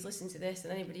anybody who's listening to this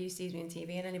and anybody who sees me on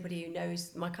TV and anybody who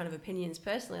knows my kind of opinions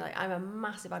personally, like I'm a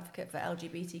massive advocate for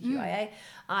LGBTQIA.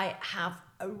 I have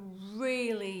a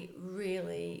really,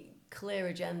 really clear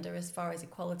agenda as far as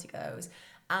equality goes.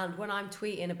 And when I'm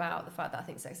tweeting about the fact that I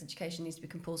think sex education needs to be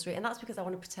compulsory, and that's because I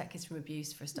want to protect kids from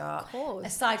abuse for a start,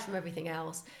 aside from everything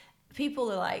else,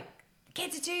 people are like,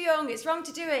 kids are too young, it's wrong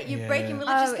to do it, you're breaking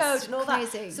religious code and all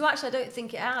crazy. that. So actually I don't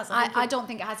think it has. I don't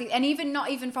think it has, and even not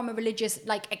even from a religious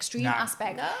extreme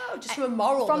aspect. No, just from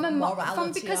a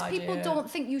morality because people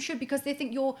don't think you should, because they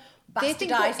think you're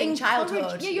bastardizing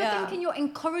childhood. Yeah, you're thinking you're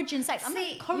encouraging sex. I'm not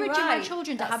encouraging my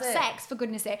children to have sex, for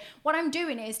goodness sake. What I'm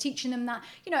doing is teaching them that,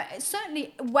 you know,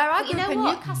 certainly where I grew up in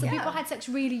Newcastle, people had sex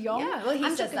really young. Yeah, well,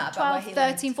 he says that 12,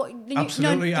 13, 14.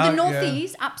 Absolutely. The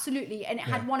Northeast, absolutely. And it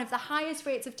had one of the highest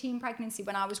rates of teen pregnancy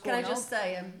when I was growing up. Can I just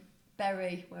say,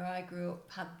 Bury, where I grew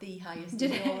up, had the highest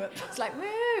in Europe. It's like,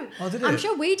 woo! Oh, did it? I'm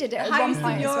sure we did it at one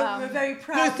point as well. We're very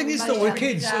proud. The thing is, though, with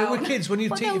kids, when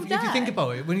if you think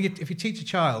about it, if you teach a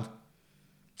child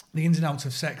the ins and outs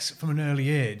of sex from an early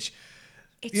age,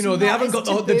 you know, they haven't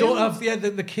got they don't have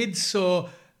the kids, so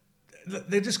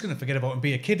they're just going to forget about it and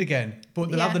be a kid again.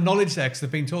 But they'll have the knowledge there because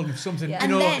they've been told something. Yeah. You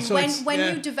know, and then so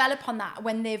when you develop on that,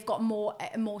 when they've got more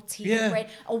teen brain,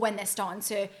 or when they're starting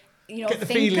to, you know,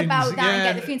 think about that and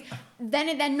get the feelings,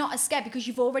 then they're not as scared because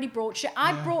you've already broached it.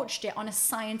 I broached it on a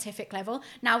scientific level.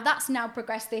 Now that's now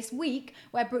progressed this week,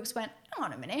 where Brooks went, hang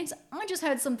on a minute, I just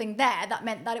heard something there that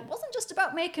meant that it wasn't just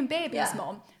about making babies,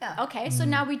 Mum. Yeah. Okay, so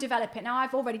now we develop it. Now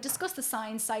I've already discussed the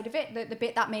science side of it, the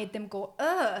bit that made them go,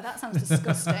 ugh, that sounds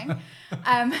disgusting.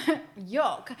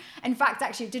 Yuck. In fact,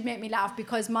 actually, it did make me laugh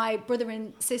because my brother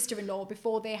and sister-in-law,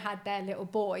 before they had their little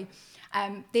boy,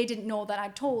 they didn't know that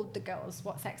I'd told the girls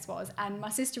what sex was, and my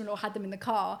sister-in-law had them in the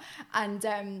car, and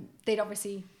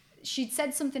she'd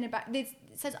said something about,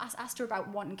 asked her about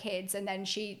wanting kids, and then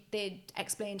they'd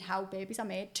explained how babies are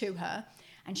made to her,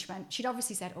 and she'd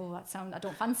obviously said, oh, I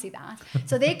don't fancy that.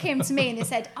 So they came to me and they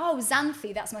said, oh,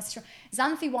 Xanthi, that's my sister,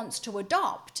 Xanthi wants to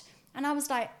adopt. And I was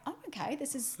like, oh, okay,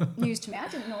 this is news to me. I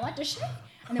didn't know that, does she?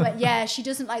 And they went, yeah, she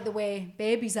doesn't like the way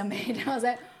babies are made. And I was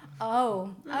like,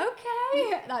 oh,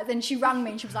 okay. Then she rang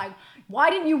me and she was like, why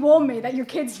didn't you warn me that your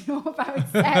kids know about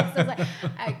sex? I was like,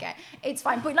 okay, it's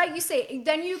fine. But like you say,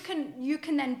 then you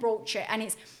can then broach it, and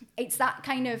it's that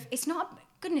kind of, it's not,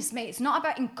 goodness me, it's not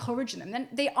about encouraging them. Then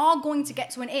they are going to get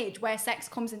to an age where sex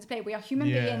comes into play. We are human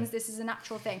beings. This is a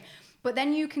natural thing. But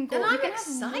then you can go. And I'm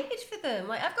excited for them.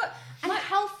 Like I've got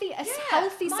healthy sex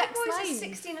life. My boys are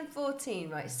 16 and 14,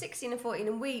 right? 16 and 14,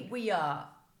 and we are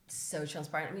so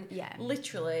transparent. I mean,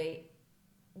 literally,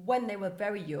 when they were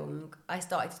very young, I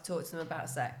started to talk to them about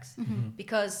sex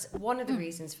because one of the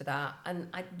reasons for that, and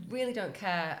I really don't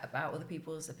care about other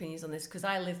people's opinions on this because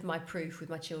I live my proof with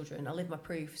my children. I live my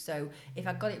proof. So if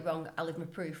I got it wrong, I live my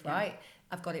proof, right?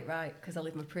 I've got it right because I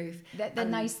live my proof. They're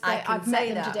nice. I've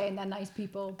met them today and they're nice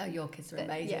people. Oh, your kids are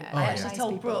amazing. Yeah, I actually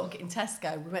told Brooke in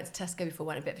Tesco, we went to Tesco before,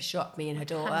 went a bit of a shock, me and her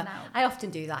daughter. I often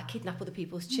do that. I kidnap other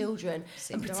people's children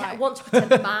and I want to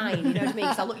pretend mine, you know what I mean?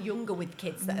 Because I look younger with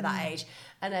kids that are that age.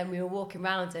 And then we were walking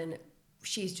around and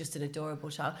she's just an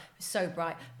adorable child. So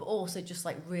bright, but also just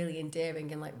like really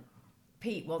endearing and like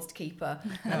Pete wants to keep her.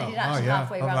 And then actually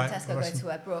halfway around Tesco going to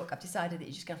her, Brooke, I've decided that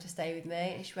you're just going to have to stay with me.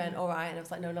 And she went, all right. And I was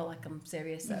like, no, like I'm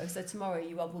serious. So tomorrow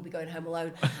you will be going home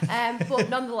alone. But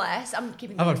nonetheless, I'm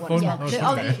keeping you one as well.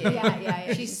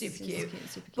 Yeah. She's super cute.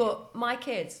 But my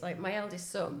kids, like my eldest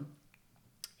son,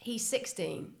 he's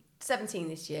 17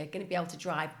 this year, going to be able to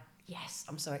drive yes,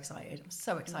 I'm so excited. I'm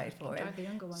so excited for him. Drive the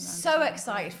younger one round So as well.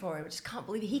 excited for him. I just can't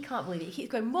believe it. He can't believe it. He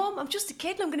keeps going, Mum, I'm just a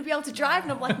kid and I'm going to be able to drive.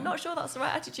 And I'm like, I'm not sure that's the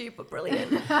right attitude, but brilliant.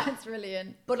 That's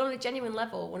brilliant. But on a genuine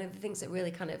level, one of the things that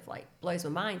really kind of like blows my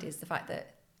mind is the fact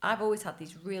that I've always had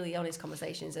these really honest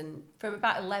conversations. And from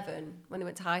about 11, when they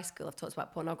went to high school, I've talked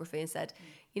about pornography and said,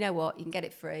 you know what, you can get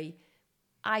it free.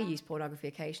 I use pornography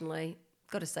occasionally.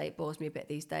 Got to say, it bores me a bit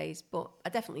these days, but I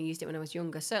definitely used it when I was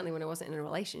younger. Certainly when I wasn't in a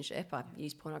relationship, I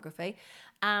used pornography.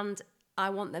 And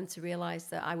I want them to realise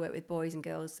that I work with boys and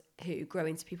girls who grow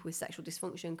into people with sexual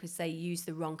dysfunction because they use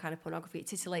the wrong kind of pornography. It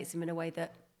titillates them in a way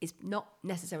that is not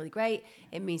necessarily great.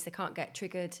 It means they can't get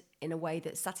triggered in a way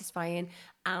that's satisfying,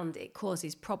 and it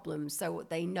causes problems. So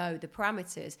they know the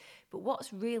parameters. But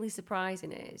what's really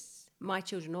surprising is my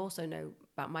children also know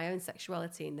about my own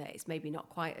sexuality, and that it's maybe not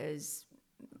quite as,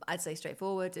 I'd say,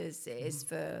 straightforward as it is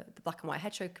for the black and white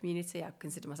hetero community. I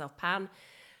consider myself pan.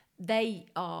 They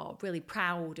are really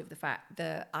proud of the fact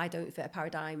that I don't fit a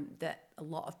paradigm that a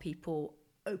lot of people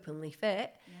openly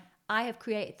fit. Yeah. I have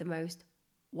created the most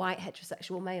white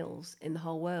heterosexual males in the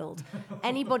whole world.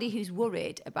 Anybody who's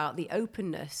worried about the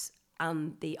openness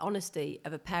and the honesty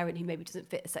of a parent who maybe doesn't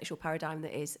fit a sexual paradigm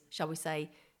that is, shall we say,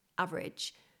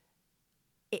 average,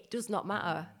 it does not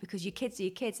matter, because your kids are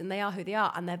your kids and they are who they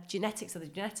are, and their genetics are the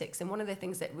genetics. And one of the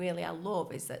things that really I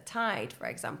love is that Tide, for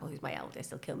example, who's my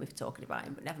eldest, he'll kill me for talking about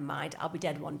him, but never mind, I'll be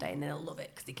dead one day and then he'll love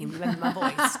it because he can remember my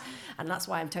voice. And that's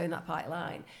why I'm towing that party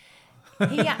line.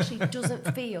 He actually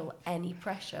doesn't feel any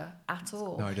pressure at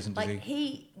all. No, he doesn't. Like,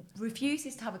 he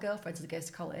refuses to have a girlfriend until he goes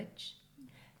to college.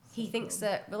 He thinks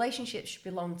that relationships should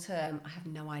be long term. I have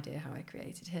no idea how I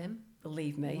created him.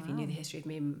 Believe me, if you knew the history of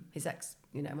me and his ex,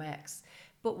 my ex.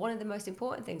 But one of the most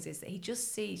important things is that he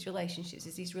just sees relationships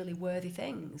as these really worthy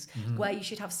things, where you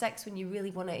should have sex when you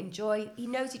really want to enjoy. He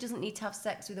knows he doesn't need to have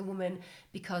sex with a woman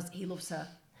because he loves her.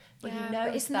 But he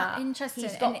knows isn't that interesting?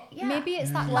 He's got, maybe it's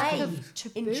that lack of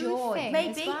taboo enjoy. thing.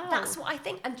 Maybe as well. that's what I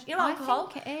think. And alcohol.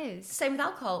 I think it is. Same with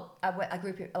alcohol. I grew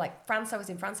up like France. I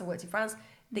was in France. I worked in France.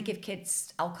 They give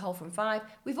kids alcohol from 5.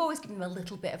 We've always given them a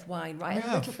little bit of wine, right?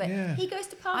 A little bit. Yeah. He goes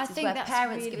to parties where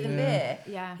parents give them beer.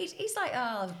 Yeah. He's like, oh,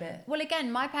 I'll have a bit. Well,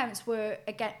 again, my parents were,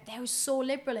 they were so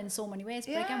liberal in so many ways,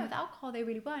 but again, with alcohol, they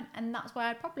really weren't. And that's why I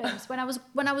had problems. When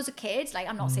I was a kid, like,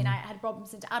 I'm not saying I had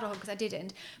problems into adulthood, because I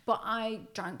didn't, but I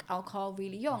drank alcohol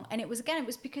really young. And it was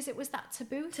because it was that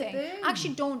taboo thing. I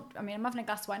actually I'm having a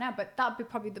glass of wine now, but that would be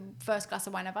probably the first glass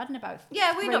of wine I've had in about 3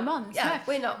 months. Yeah,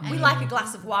 we're not. We like a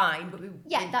glass of wine, but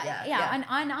And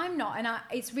I'm not, and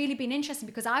it's really been interesting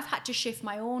because I've had to shift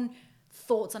my own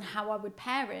thoughts on how I would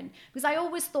parent, because I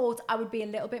always thought I would be a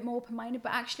little bit more open-minded,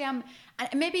 but actually and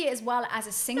maybe as well as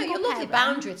a single parent. No, you love the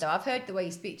boundaries though. I've heard the way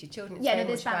you speak to your children. It's very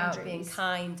much about being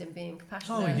kind and being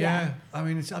compassionate. Oh yeah. I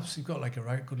mean, it's absolutely got like a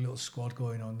right good little squad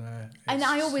going on there. And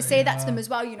I always say that to them as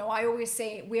well. I always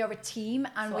say we are a team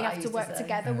and we have to work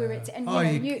together.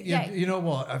 Yeah. You know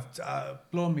what?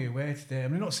 I've blown me away today. I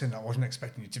mean, not saying that I wasn't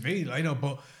expecting you to be,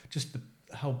 but just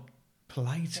how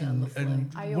polite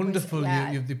and wonderful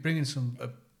you're bringing some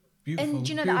beautiful. And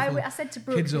do you know that I said to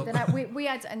Brooke that we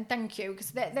had, and thank you,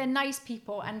 because they're nice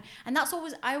people, and that's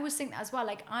always, I always think that as well.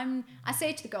 Like, I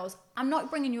say to the girls, I'm not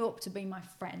bringing you up to be my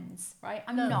friends, right?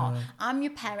 I'm not. I'm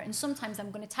your parent, and sometimes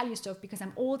I'm going to tell you stuff because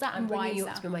I'm older and wiser. I'm bringing you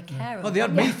up to be my carer. Oh, they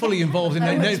had me fully involved in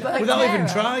it without even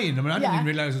trying. I mean, I didn't even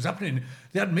realise what was happening.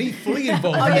 They had me fully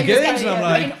involved in the games, and I'm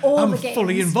like, I'm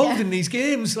fully involved in these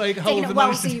games. Like, how taking it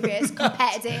well serious,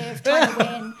 competitive, trying to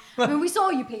win. I mean, we saw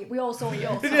you, Pete. We all saw you.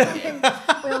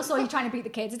 We all saw you trying to beat the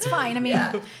kids. It's fine. I mean,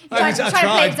 try to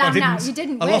play it down now. You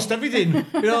didn't win. I lost everything.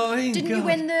 Didn't you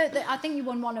win I think you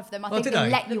won one of them. I think they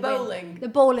let you win. The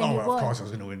bowling. Oh, you well, won. Of course I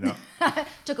was going to win that.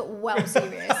 Took it well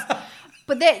serious.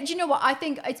 But do you know what? I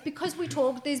think it's because we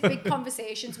talk these big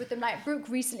conversations with them. Like Brooke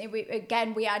recently,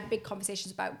 we had big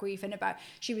conversations about grief and about,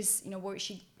 she was,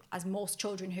 as most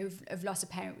children who've lost a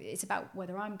parent, it's about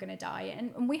whether I'm going to die.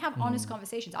 And we have honest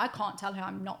conversations. I can't tell her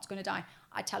I'm not going to die.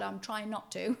 I tell her I'm trying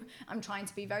not to. I'm trying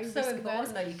to be very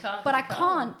risk-averse. No, you can't. But I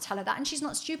can't tell her that. And she's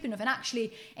not stupid enough. And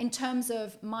actually, in terms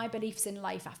of my beliefs in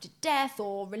life after death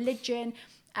or religion,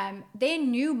 they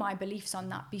knew my beliefs on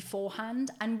that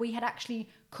beforehand. And we had actually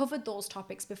covered those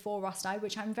topics before Ross died,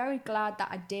 which I'm very glad that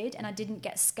I did. And I didn't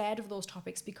get scared of those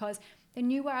topics because they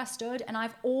knew where I stood. And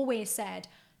I've always said,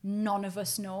 none of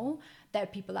us know, there are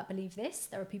people that believe this,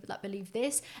 there are people that believe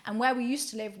this. And where we used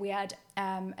to live, we had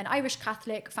an Irish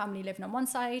Catholic family living on one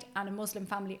side and a Muslim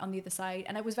family on the other side.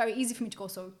 And it was very easy for me to go,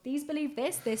 so these believe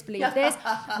this believe this.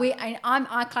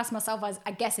 I class myself as,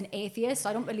 I guess, an atheist, so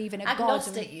I don't believe in a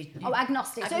agnostic, God.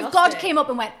 Agnostic. So if God came up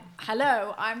and went,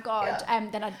 hello, I'm God,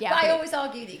 then I'd, But I always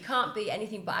argue that you can't be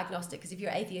anything but agnostic, because if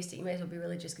you're atheistic, you may as well be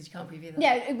religious, because you can't prove either.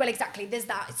 Yeah, well, exactly. There's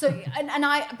that. So,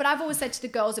 but I've always said to the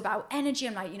girls about energy.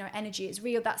 I'm like, energy is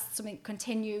real. That's something that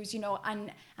continues,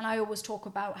 and I always talk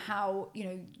about how,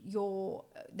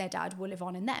 their dad will live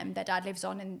on in them. Their dad lives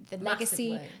on in the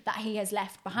legacy that he has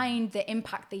left behind, the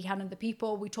impact that he had on the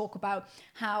people. We talk about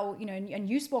how, and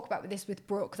you spoke about this with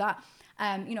Brooke, that,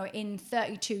 in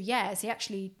 32 years, he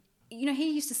actually,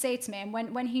 he used to say to me, and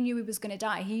when he knew he was going to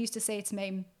die, he used to say to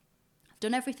me, I've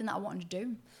done everything that I wanted to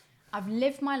do. I've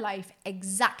lived my life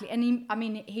exactly. And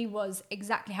he was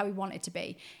exactly how he wanted to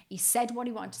be. He said what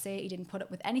he wanted to say. He didn't put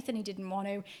up with anything he didn't want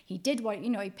to. He did what,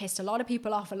 he pissed a lot of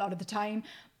people off a lot of the time,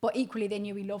 but equally they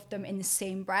knew he loved them in the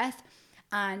same breath.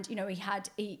 And,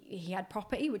 he had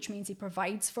property, which means he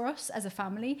provides for us as a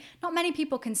family. Not many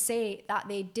people can say that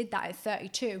they did that at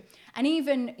 32. And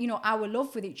even, our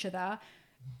love with each other,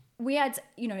 we had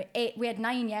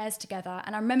 9 years together,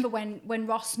 and I remember when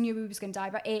Ross knew he was going to die,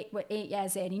 about 8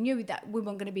 years in, he knew that we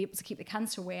weren't going to be able to keep the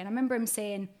cancer away. And I remember him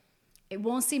saying, it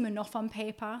won't seem enough on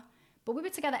paper, but we were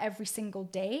together every single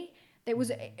day. There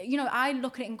was, I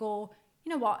look at it and go,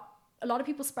 you know what? A lot of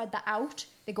people spread that out.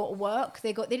 They go to work.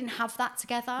 They didn't have that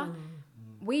together.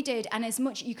 We did, and as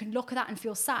much you can look at that and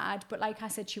feel sad, but like I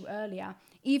said to you earlier,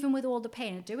 even with all the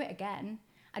pain, I'd do it again.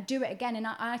 And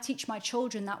I teach my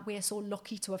children that we're so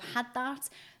lucky to have had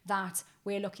that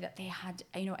we're lucky that they had,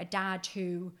 a dad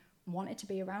who wanted to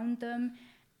be around them.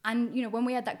 And, when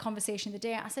we had that conversation the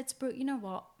day, I said to Brooke, you know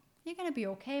what? You're going to be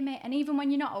okay, mate. And even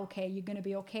when you're not okay, you're going to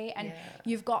be okay. And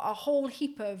you've got a whole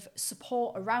heap of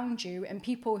support around you and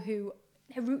people who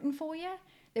are rooting for you.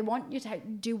 They want you to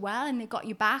do well, and they've got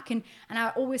your back. And I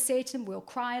always say to them, we'll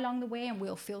cry along the way and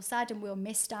we'll feel sad and we'll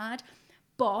miss dad,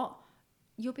 but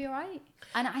you'll be all right.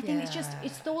 And I think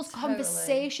it's those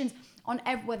conversations on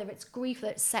whether it's grief,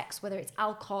 whether it's sex, whether it's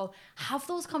alcohol. Have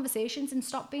those conversations and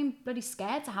stop being bloody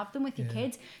scared to have them with your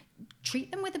kids.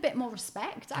 Treat them with a bit more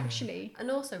respect, actually. And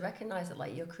also recognise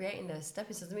that, you're creating those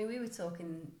stepping stones. We were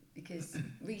talking because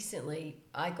recently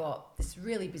I got this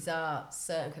really bizarre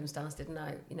circumstance, didn't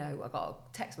I? I got a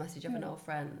text message of an old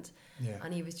friend,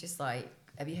 and he was just like,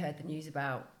 have you heard the news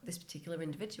about this particular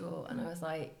individual? And I was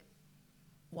like,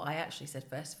 what I actually said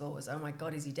first of all was, oh my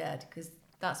God, is he dead? Because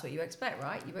that's what you expect,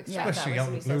 right? You expect especially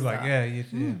that when somebody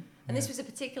says that. And this was a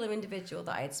particular individual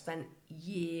that I had spent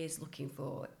years looking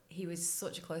for. He was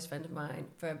such a close friend of mine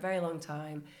for a very long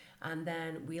time. And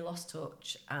then we lost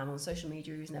touch, and on social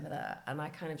media he was never there. And I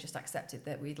kind of just accepted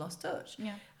that we'd lost touch.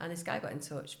 Yeah. And this guy got in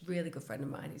touch, really good friend of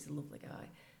mine, he's a lovely guy.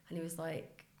 And he was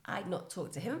like, I'd not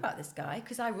talked to him about this guy,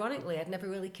 because ironically I'd never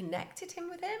really connected him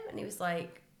with him. And he was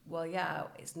like, well, yeah,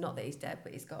 it's not that he's dead,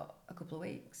 but he's got a couple of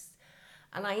weeks.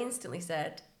 And I instantly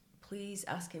said, please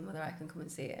ask him whether I can come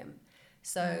and see him.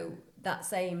 So that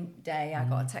same day, I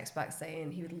got a text back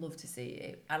saying he would love to see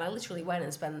you. And I literally went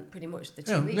and spent pretty much the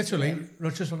 2 weeks. Literally,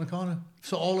 Rochester's on the corner.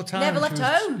 So all the time. Never left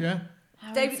home. Yeah.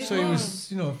 David so he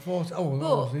was,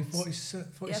 46,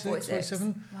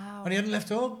 47. Wow. And he hadn't left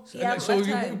home.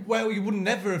 You would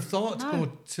never have thought to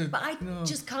go to... But I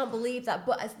just can't believe that.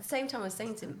 But at the same time, I was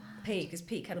saying to Pete, because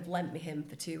Pete kind of lent me him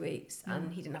for 2 weeks,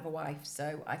 and he didn't have a wife,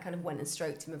 so I kind of went and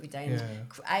stroked him every day. And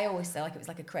I always say it was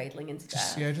like a cradling into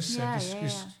death. And it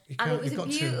was a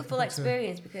beautiful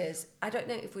experience, because I don't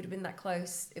know if we'd have been that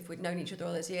close if we'd known each other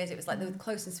all those years. It was like the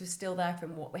closeness was still there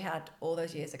from what we had all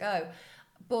those years ago.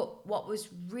 But what was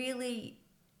really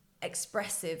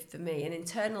expressive for me and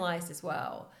internalized as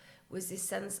well was this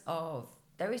sense of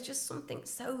there is just something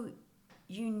so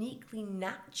uniquely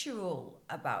natural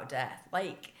about death.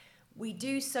 Like, we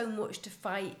do so much to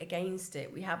fight against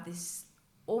it. We have this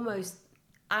almost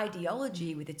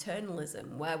ideology with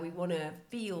eternalism where we want to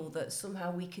feel that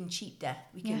somehow we can cheat death,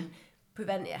 we can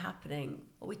prevent it happening.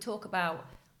 Or we talk about,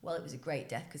 well, it was a great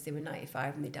death because they were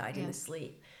 95 and they died in their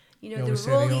sleep. There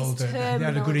were all these terminologies. They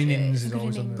had a good innings.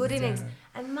 Good innings.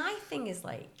 And my thing is,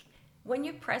 like, when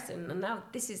you're present, and now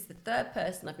this is the third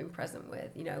person I've been present with,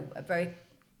 a very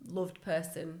loved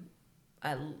person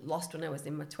I lost when I was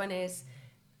in my 20s.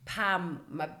 Pam,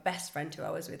 my best friend who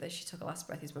I was with as she took her last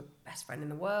breath, is my best friend in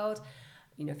the world.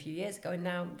 A few years ago, and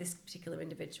now this particular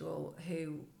individual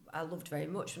who I loved very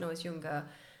much when I was younger.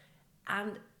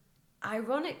 And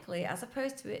ironically, as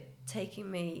opposed to it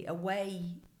taking me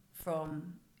away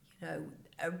from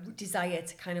a desire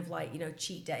to kind of like, you know,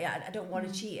 cheat day. I don't want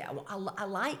to cheat. I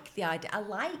like the idea. I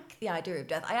like the idea of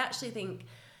death. I actually think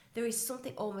there is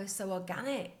something almost so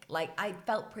organic. Like, I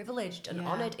felt privileged and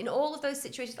honoured in all of those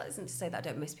situations. That isn't to say that I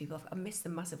don't miss people. I miss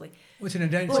them massively. Well, it's in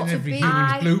every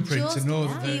human's blueprint to know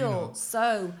that. I feel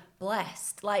so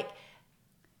blessed. Like,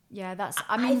 yeah, that's.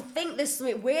 I think there's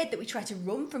something weird that we try to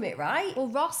run from it, right? Well,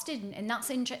 Ross didn't, and that's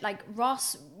interesting. Like,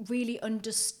 Ross really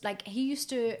understood. Like, he used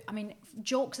to. I mean,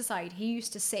 jokes aside, he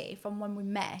used to say from when we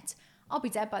met, "I'll be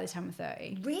dead by the time I'm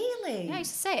 30." Really? Yeah, I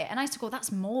used to say it, and I used to go, "That's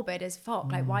morbid as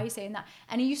fuck. Like, why are you saying that?"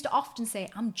 And he used to often say,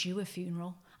 "I'm due a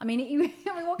funeral." I mean,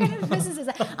 what kind of business is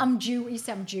that? I'm due. He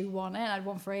said, "I'm due one," and I'd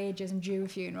one for ages. I'm due a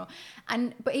funeral,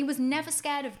 but he was never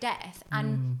scared of death,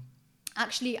 and.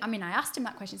 Actually, I mean, I asked him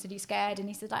that question. Said, "Are you scared?" And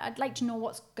he said, "I'd like to know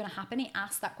what's going to happen." He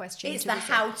asked that question. It's the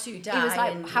how to die. He was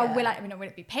like, "How will I? I mean, will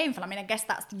it be painful?" I mean, I guess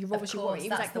that's you're obviously worried. He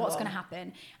was like, "What's going to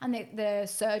happen?" And the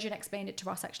surgeon explained it to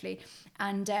us actually,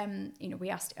 and you know, we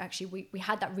asked. Actually, we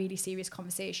had that really serious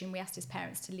conversation. We asked his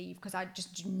parents to leave because I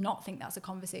just do not think that's a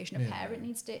conversation a parent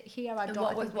needs to hear.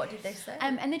 What did they say?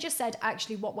 And they just said,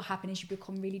 actually, what will happen is you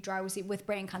become really drowsy with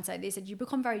brain cancer. They said you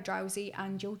become very drowsy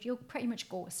and you'll pretty much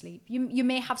go to sleep. You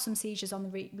may have some seizures on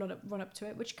the run up to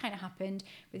it, which kind of happened.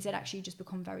 But they said actually you just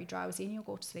become very drowsy and you'll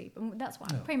go to sleep, and that's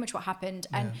pretty much what happened.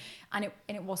 And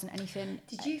it wasn't anything.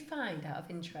 Did you find, out of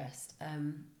interest,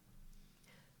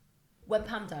 when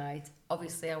Pam died?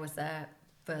 Obviously, I was there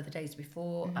for the days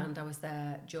before, and I was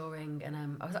there during,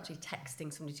 and I was actually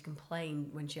texting somebody to complain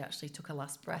when she actually took her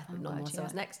last breath, but nonetheless I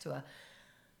was next to her.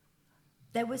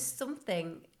 There was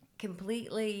something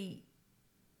completely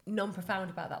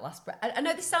non-profound about that last breath. I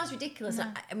know this sounds ridiculous.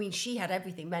 No. I mean, she had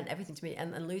everything, meant everything to me,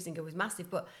 and losing her was massive.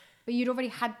 But you'd already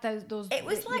had those. It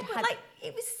was like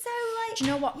it was so like. Do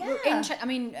you know what? Yeah. I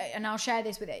mean, and I'll share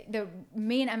this with it.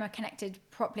 Me and Emma connected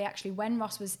properly actually when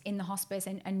Ross was in the hospice,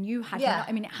 and you had. Yeah.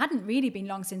 I mean, it hadn't really been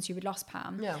long since you had lost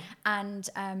Pam. No. And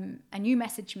you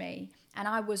messaged me, and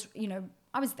I was, you know,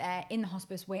 I was there in the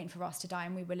hospice waiting for Ross to die,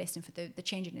 and we were listening for the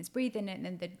change in his breathing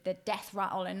and the death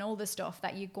rattle and all the stuff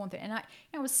that you're going through. And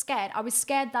I was scared. I was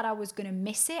scared that I was going to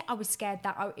miss it. I was scared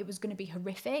that it was going to be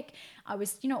horrific. I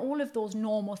was, you know, all of those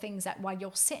normal things that while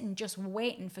you're sitting just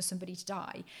waiting for somebody to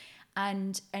die.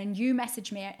 And you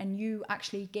messaged me, and you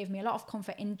actually gave me a lot of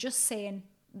comfort in just saying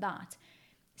that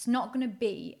it's not going to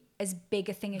be as big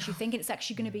a thing as you think. It's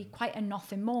actually going to be quite a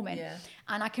nothing moment. Yeah.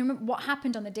 And I can remember what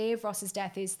happened on the day of Ross's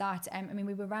death is that, I mean,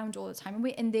 we were around all the time,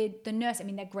 and the nurse, I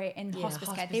mean, they're great in hospice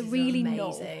care. They really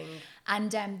know.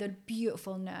 And the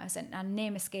beautiful nurse, and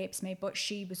name escapes me, but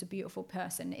she was a beautiful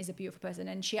person, is a beautiful person.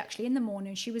 And she actually, in the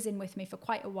morning, she was in with me for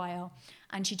quite a while,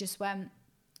 and she just went,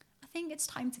 "I think it's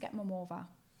time to get Mum over.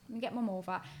 Get Mum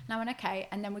over." And I went, okay.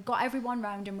 And then we got everyone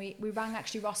round, and we rang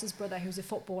actually Ross's brother, who's a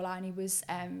footballer, and he was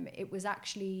it was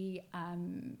actually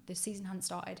the season hadn't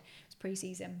started, it was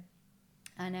pre-season,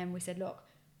 and we said, look,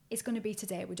 it's going to be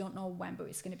today, we don't know when, but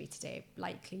it's going to be today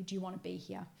likely. Do you want to be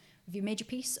here? Have you made your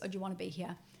peace, or do you want to be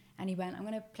here? And he went, I'm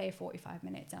going to play 45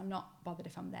 minutes and I'm not bothered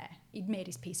if I'm there. He'd made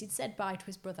his peace, he'd said bye to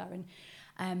his brother,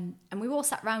 and we all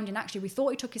sat round, and actually we thought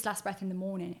he took his last breath in the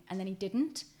morning, and then he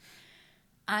didn't.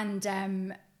 And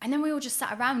then we all just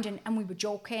sat around and we were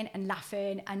joking and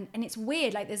laughing, and it's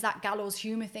weird, like there's that gallows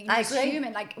humour thing. I agree.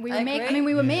 Human, like we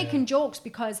were making jokes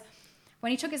because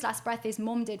when he took his last breath, his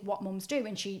mum did what mums do,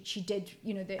 and she did,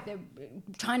 you know, they're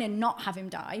trying to not have him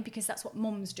die because that's what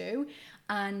mums do,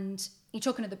 and he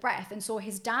took another breath, and so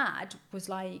his dad was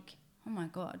like, oh my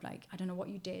God, like, I don't know what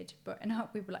you did. And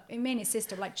we were like, me and his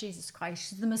sister were like, Jesus Christ,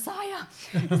 she's the Messiah.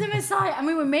 She's the Messiah. And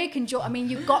we were making jokes. I mean,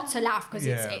 you've got to laugh because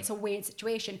it's a weird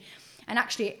situation. And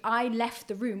actually, I left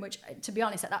the room, which, to be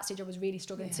honest, at that stage, I was really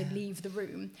struggling to leave the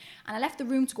room. And I left the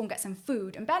room to go and get some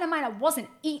food. And bear in mind, I wasn't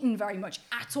eating very much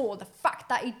at all. The fact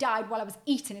that he died while I was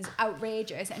eating is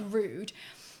outrageous and rude.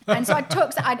 And so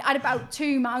I had about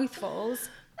 2 mouthfuls.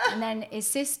 And then his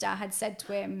sister had said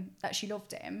to him that she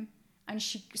loved him. And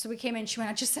so we came in, she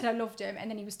went, I just said I loved him. And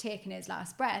then he was taking his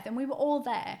last breath. And we were all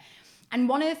there. And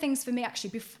one of the things for me,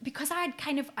 actually, because I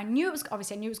knew it was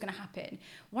going to happen.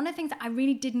 One of the things that I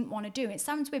really didn't want to do, it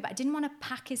sounds weird, but I didn't want to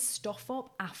pack his stuff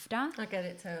up after. I get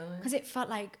it totally. Because it felt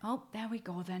like, oh, there we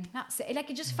go then. That's it. Like,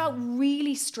 it just felt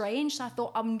really strange. So I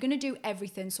thought, I'm going to do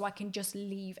everything so I can just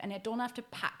leave. And I don't have to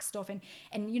pack stuff.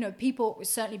 And you know, people,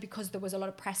 certainly because there was a lot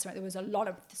of press, there was a lot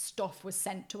of stuff was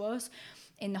sent to us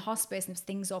in the hospice, and there was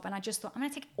things up. And I just thought, I'm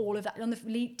going to take all of that. On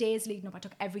the days leading up, I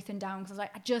took everything down because I was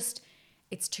like,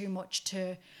 it's too much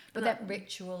to. But that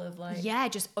ritual of like,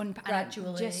 just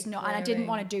gradually, just not, and I didn't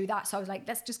want to do that, so I was like,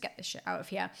 let's just get this shit out of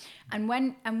here. And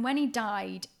when he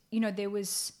died, you know, there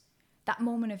was that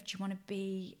moment of, do you want to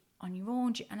be on your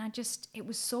own. And it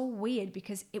was so weird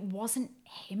because it wasn't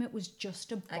him, it was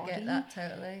just a body. I get that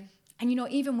totally. And, you know,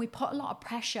 even we put a lot of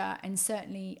pressure, and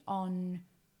certainly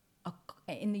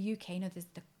in the UK, you know,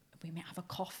 we might have a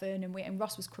coffin, and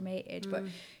Ross was cremated, but,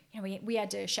 you know, we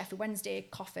had a Sheffield Wednesday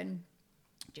coffin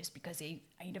just because he'd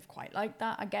have quite liked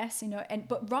that, I guess, you know.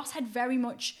 But Ross had very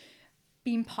much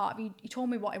been part of, he told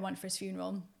me what he wanted for his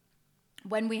funeral.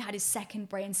 When we had his second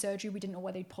brain surgery, we didn't know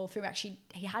whether he'd pull through. Actually,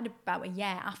 he had about a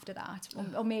year after that,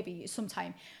 or maybe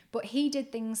sometime. But he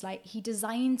did things like he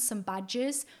designed some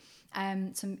badges.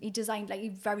 He designed, like,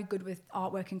 he's very good with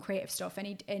artwork and creative stuff, and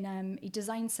he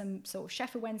designed some sort of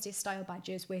Sheffield Wednesday style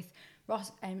badges with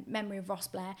Ross, memory of Ross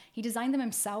Blair. He designed them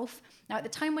himself. Now, at the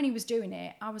time when he was doing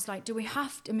it, I was like, do we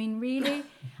have to? I mean, really?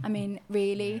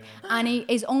 Really? Yeah. And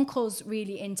his uncle's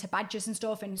really into badges and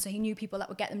stuff, and so he knew people that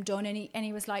would get them done. And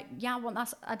he was like, yeah,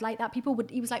 I'd like that. People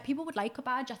would like a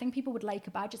badge. I think people would like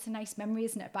a badge. It's a nice memory,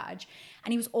 isn't it, a badge?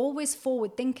 And he was always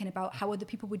forward thinking about how other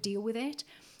people would deal with it.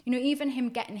 You know, even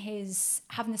him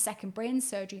having the second brain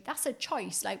surgery, that's a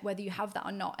choice, like whether you have that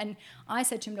or not. And I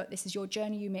said to him, look, this is your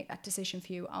journey. You make that decision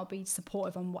for you. I'll be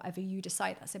supportive on whatever you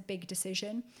decide. That's a big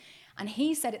decision. And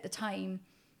he said at the time,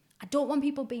 I don't want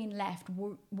people being left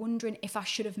wondering if I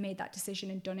should have made that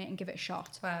decision and done it and give it a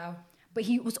shot. Wow. But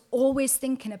he was always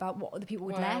thinking about what other people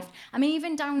would left. I mean,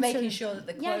 even down making to sure that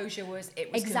the closure was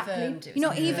exactly confirmed. It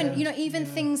was even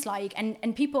things like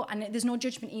and people, and there's no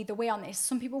judgment either way on this.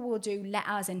 Some people will do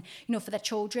letters and, you know, for their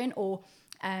children, or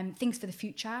things for the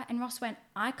future. And Ross went,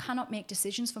 I cannot make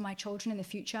decisions for my children in the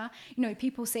future. You know,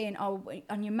 people saying, oh,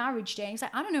 on your marriage day, he's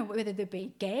like, I don't know whether they'll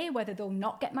be gay, whether they'll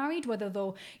not get married, whether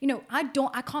they'll, you know, I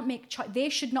can't make they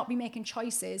should not be making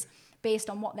choices based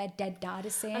on what their dead dad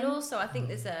is saying. And also, I think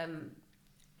there's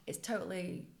it's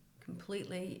totally,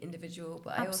 completely individual,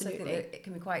 but I also think that it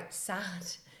can be quite sad.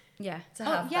 Yeah. To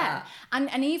have that.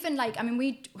 And even like, I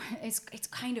mean, it's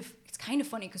kind of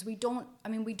funny because we don't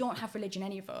have religion,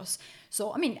 any of us.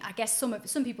 So I mean, I guess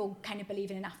some people kind of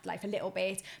believe in an afterlife a little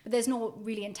bit, but there's no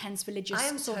really intense religious. I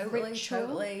am ritual.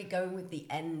 totally going with the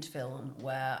end film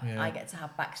where I get to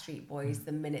have Backstreet Boys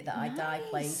the minute that I die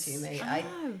playing to me.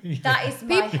 That is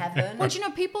my heaven. Well, do you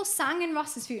know, people sang in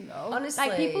Ross's funeral. Honestly,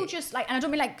 like people just like, and I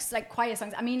don't mean like choir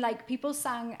songs. I mean like people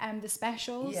sang the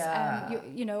specials. Yeah. I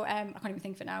can't even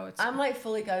think of it now. I'm like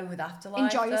fully going with Afterlife.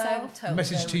 Enjoy yourself. Totally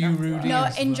message to you, Rudy. No,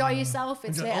 enjoy yourself.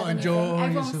 It's later than you think.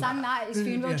 Everyone sang that at his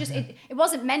funeral. It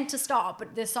wasn't meant to start,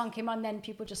 but the song came on, then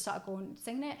people just started going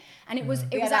singing it, and it was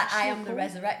actually I Am the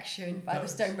Resurrection by the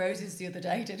Stone Roses the other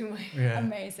day, didn't we? Yeah.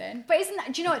 Amazing. But isn't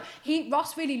that? Do you know what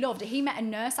Ross really loved it? He met a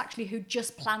nurse actually who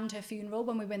just planned her funeral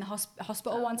when we were in the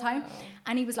hospital one time,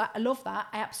 and he was like, I love that.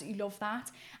 I absolutely love that.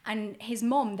 And his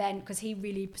mum then, because he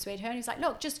really persuaded her, and he was like,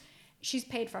 look, she's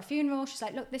paid for a funeral. She's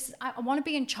like, look, I want to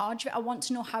be in charge of it. I want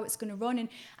to know how it's going to run.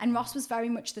 And Ross was very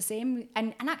much the same.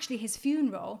 And actually his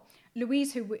funeral,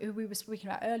 Louise, who we were speaking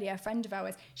about earlier, a friend of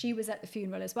ours, she was at the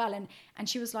funeral as well. And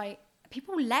she was like,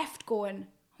 people left going,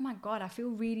 oh my God, I feel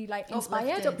really like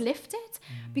inspired, uplifted.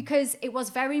 Because it was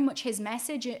very much his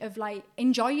message of like,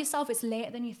 enjoy yourself. It's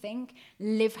later than you think.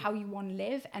 Live how you want to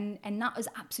live. And that was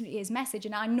absolutely his message.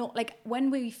 And I know, like,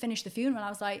 when we finished the funeral, I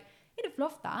was like, he'd have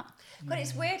loved that. But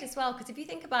it's weird as well, because if you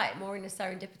think about it more in a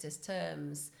serendipitous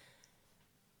terms,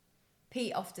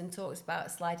 Pete often talks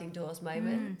about sliding doors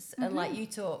moments. And like you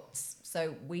talked,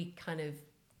 so we kind of,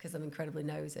 because I'm incredibly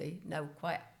nosy, know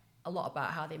quite a lot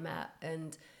about how they met.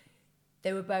 And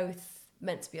they were both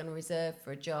meant to be on a reserve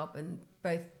for a job, and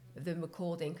both of them were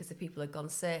called in because the people had gone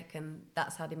sick, and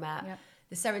that's how they met. Yep.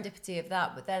 The serendipity of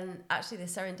that, but then actually the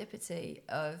serendipity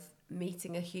of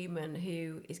meeting a human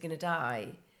who is going to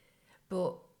die,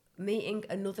 but meeting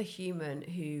another human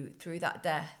who, through that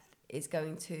death, is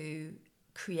going to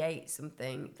create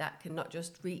something that can not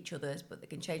just reach others, but that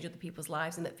can change other people's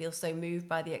lives, and that feels so moved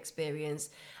by the experience,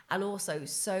 and also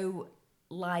so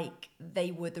like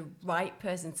they were the right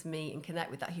person to meet and connect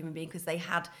with that human being, because they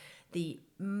had the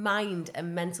mind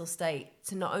and mental state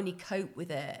to not only cope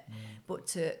with it, but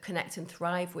to connect and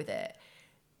thrive with it.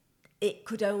 It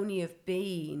could only have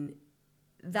been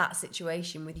that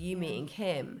situation with you meeting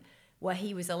him, where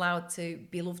he was allowed to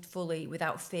be loved fully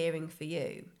without fearing for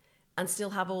you, and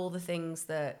still have all the things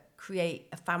that create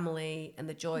a family and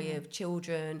the joy of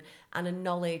children, and a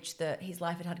knowledge that his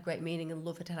life had had great meaning and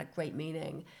love had had great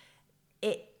meaning.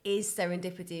 It is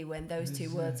serendipity when those two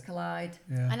words collide.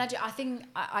 Yeah. And I think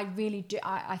I really do.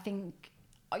 I think,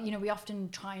 we often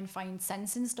try and find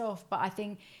sense in stuff, but I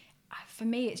think for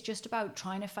me, it's just about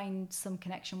trying to find some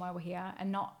connection while we're here,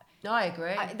 and not No, I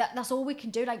agree. That's all we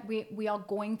can do. Like we are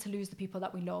going to lose the people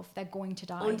that we love. They're going to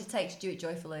die. Undertake to do it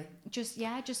joyfully. Just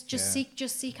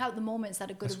seek out the moments that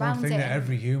are good That's around one thing it. that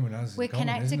every human has. We're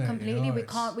connected completely. We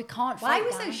can't. Why are we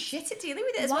fight so that. shit at dealing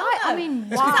with it as Why? well? I mean,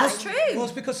 It's why? That's true. Well,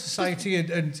 it's because society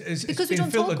it's Because we been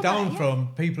don't talk filtered about down it, yeah. from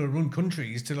people who run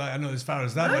countries to like, I know as far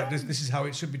as that, like, this is how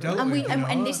it should be dealt with.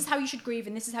 And this is how you should grieve,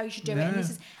 and this is how you should do it, and Yeah. this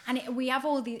is, we have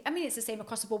all these. I mean, it's the same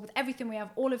across the board with everything. We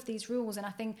have all of these rules, and I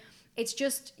think it's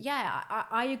just,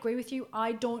 I agree with you.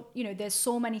 I don't, there's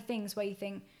so many things where you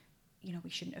think, we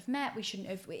shouldn't have met, we shouldn't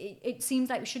have, it seems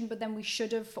like we shouldn't, but then we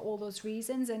should have for all those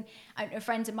reasons. And a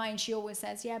friend of mine, she always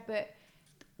says, but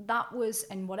that was,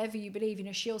 and whatever you believe,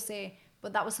 she'll say,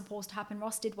 but that was supposed to happen.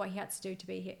 Ross did what he had to do to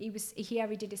be here. He was here,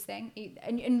 he did his thing.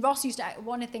 And Ross used to,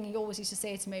 one thing he always used to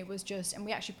say to me was just, and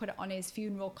we actually put it on his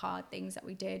funeral card things that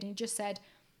we did, and he just said,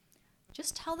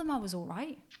 just tell them I was all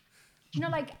right. And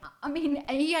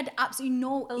he had absolutely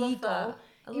no ego.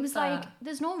 He was like,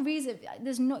 there's no reason,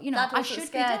 there's no, Dad I wasn't should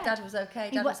scared, be dead. Dad was okay,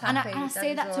 Dad was happy. And I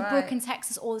say that to Brooke in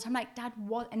Texas all the time, like, Dad,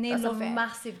 what? And they That's love a it.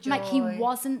 massive Like, he joy.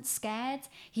 wasn't scared.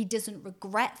 He doesn't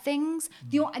regret things.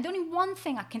 The only one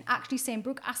thing I can actually say, and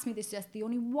Brooke asked me this just, the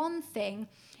only one thing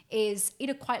is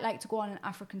he'd quite like to go on an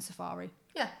African safari.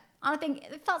 Yeah. And I think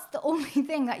if that's the only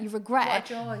thing that you regret. What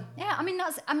a joy. Yeah,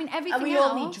 everything And we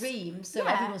else. all need dreams, so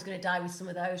everyone's going to die with some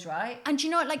of those, right? And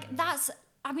that's,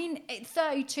 at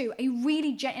 32, I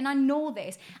really, and I know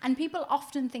this, and people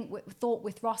often thought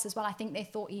with Ross as well, I think they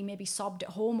thought he maybe sobbed at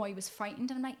home or he was frightened,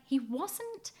 and I'm like, he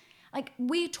wasn't. Like,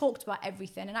 we talked about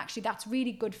everything, and actually that's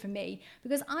really good for me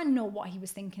because I know what he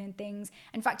was thinking and things.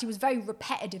 In fact, he was very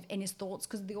repetitive in his thoughts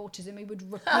because of the autism. He would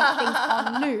repeat things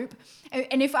on loop.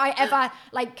 And if I ever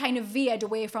kind of veered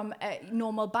away from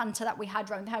normal banter that we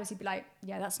had around the house, he'd be like,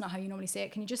 yeah, that's not how you normally say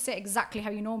it. Can you just say it exactly how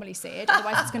you normally say it?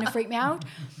 Otherwise it's going to freak me out.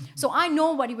 So I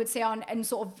know what he would say on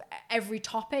sort of every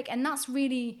topic, and that's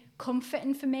really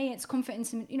comforting for me. It's comforting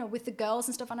to, with the girls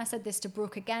and stuff. And I said this to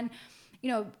Brooke again.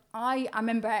 I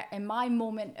remember in my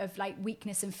moment of like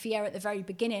weakness and fear at the very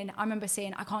beginning, I remember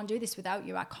saying, I can't do this without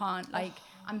you. I can't,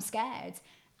 I'm scared.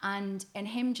 And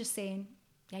him just saying,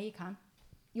 yeah, you can.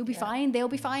 You'll be fine. They'll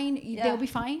be fine. They'll be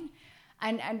fine.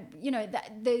 And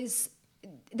there's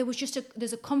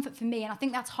a comfort for me, and I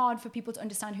think that's hard for people to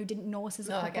understand who didn't know us as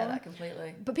a couple. I get that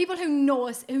completely. But people who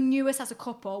knew us as a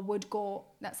couple would go,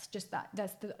 that's just that.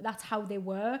 That's how they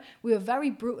were. We were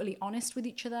very brutally honest with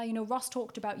each other. Ross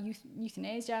talked about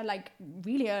euthanasia like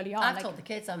really early on. I've told the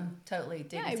kids I'm totally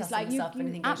digging it was myself if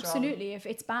anything goes absolutely wrong. If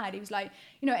it's bad. He was like,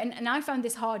 and I found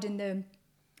this hard in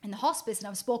the hospice, and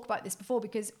I've spoke about this before,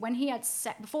 because when he had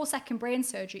before second brain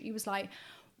surgery, he was like,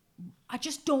 I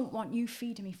just don't want you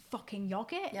feeding me fucking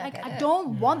yogurt. Yeah, I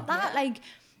don't want that. Yeah.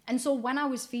 And so when I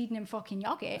was feeding him fucking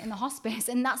yogurt in the hospice,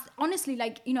 and that's honestly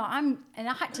I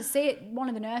had to say it, one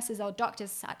of the nurses or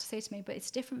doctors had to say to me, but it's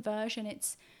a different version.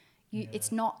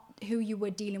 It's not who you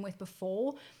were dealing with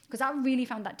before. Because I really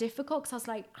found that difficult, because I was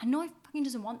like, I know he fucking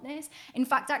doesn't want this. In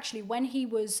fact, actually, when he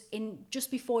was just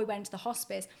before he went to the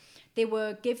hospice, they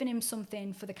were giving him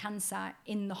something for the cancer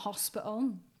in the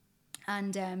hospital.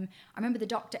 And I remember the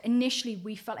doctor, initially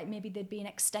we felt like maybe there'd be an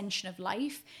extension of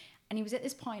life. And he was at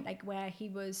this point where he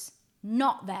was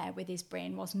not there with his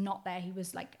brain, was not there. He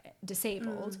was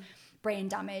disabled, brain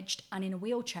damaged, and in a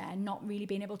wheelchair, not really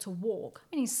being able to walk.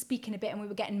 And he's speaking a bit, and we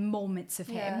were getting moments of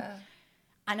him. Yeah.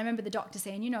 And I remember the doctor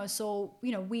saying,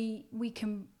 we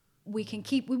can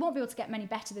keep, we won't be able to get many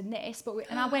better than this.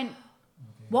 And I went,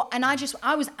 what? And I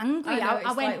was angry.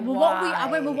 I went,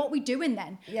 well, what are we doing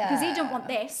then? Yeah. Because he didn't want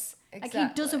this. Exactly. Like,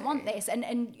 he doesn't want this,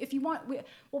 and if you want,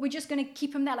 we're just going to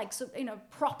keep him there,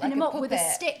 propping him up with the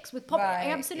sticks, with puppet. Right,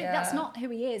 Absolutely, yeah. That's not who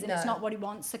he is, and No. it's not what he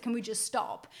wants. So can we just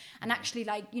stop? And actually,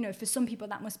 for some people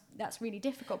that's really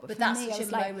difficult. But for that's me, such I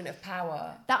was a moment of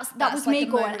power. that was like me a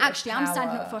going, moment of actually, I'm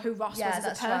standing power. up for who Ross Yeah, was as a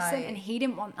that's person, right. and he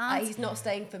didn't want that. He's not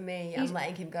staying for me. I'm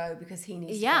letting him go because he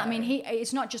needs to Yeah, go. I mean,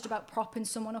 it's not just about propping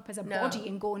someone up as a body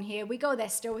and going, here we go. They're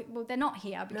still, well, they're not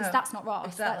here because No, that's not Ross.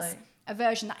 exactly. That's a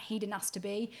version that he didn't ask to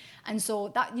be. And so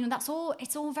that, that's all,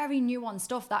 it's all very nuanced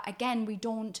stuff that, again, we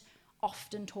don't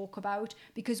often talk about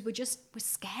because we're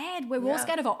scared. We're all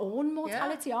scared of our own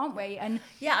mortality, aren't we? And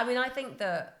yeah, I mean, I think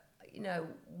that,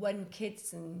 when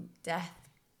kids and death,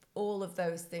 all of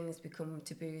those things become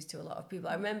taboos to a lot of people.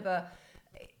 I remember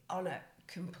on a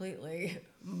completely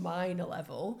minor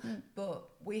level, but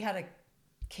we had a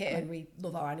kitten. We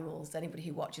love our animals. Anybody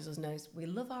who watches us knows we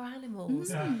love our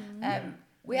animals.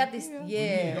 We had this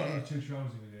year. You got another 2 shows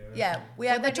in a day.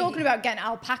 they're talking about getting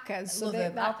alpacas. So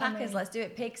alpacas, let's do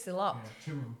it. Pigs a lot. Yeah,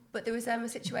 2 of them. But there was a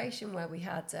situation where we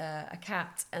had a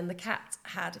cat, and the cat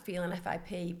had feline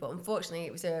FIP, but unfortunately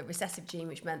it was a recessive gene,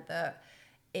 which meant that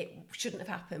it shouldn't have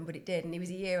happened, but it did, and he was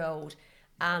a year old.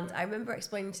 And I remember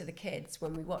explaining to the kids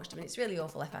when we watched him, and it's really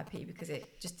awful FIP because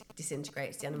it just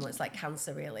disintegrates the animal. It's like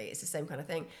cancer, really. It's the same kind of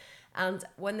thing. And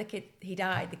when he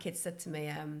died, the kids said to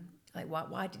me,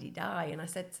 why did he die? And I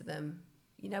said to them,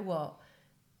 you know what?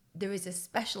 There is a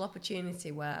special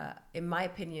opportunity where, in my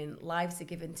opinion, lives are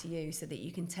given to you so that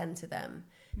you can tend to them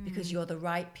because you're the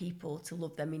right people to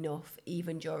love them enough,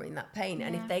 even during that pain. Yeah.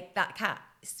 And if that cat,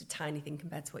 it's a tiny thing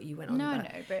compared to what you went on about.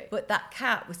 But that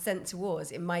cat was sent to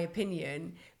us, in my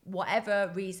opinion,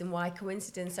 whatever reason why,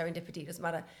 coincidence, serendipity, doesn't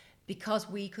matter, because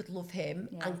we could love him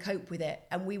and cope with it.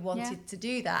 And we wanted to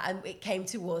do that. And it came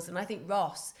to us. And I think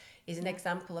Ross is an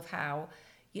example of how,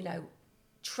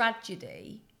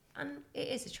 tragedy, and it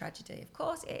is a tragedy, of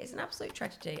course, it is an absolute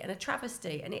tragedy and a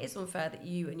travesty. And it is unfair that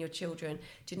you and your children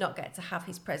do not get to have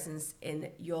his presence in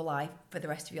your life for the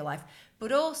rest of your life.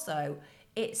 But also,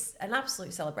 it's an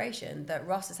absolute celebration that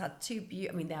Ross has had two they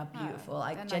are beautiful.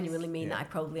 I genuinely mean that. I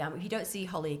probably am. If you don't see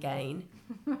Holly again,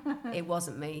 it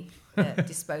wasn't me that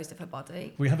disposed of her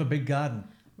body. We have a big garden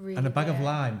and a bag of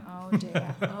lime. Oh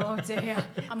dear.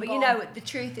 But the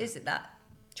truth is that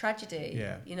tragedy,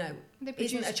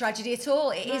 isn't a tragedy at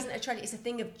all. It isn't a tragedy. It's a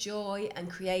thing of joy and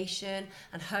creation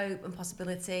and hope and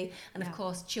possibility. And of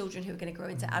course, children who are going to grow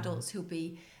into adults who'll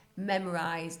be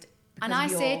memorised. And I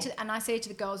say to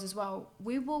the girls as well,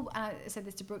 we will. I said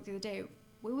this to Brooke the other day.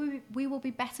 We will be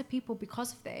better people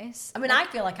because of this. I mean, I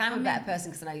feel like I'm a better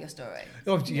person because I know your story.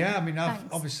 Oh yeah, I mean,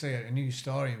 obviously a new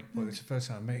story, but it's the first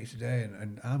time I met you today,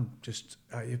 and I'm just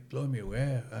you've blown me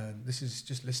away. And this is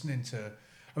just listening to.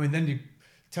 I mean, then you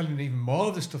telling even more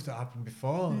of the stuff that happened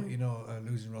before.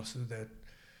 Losing Ross, the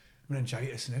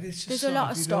meningitis and everything. It's just there's a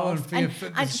lot of stuff.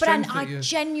 But I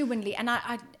genuinely, and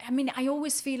I mean, I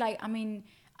always feel like,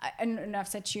 and I've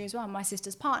said to you as well, my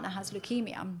sister's partner has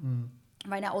leukemia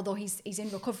right now, although he's in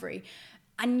recovery.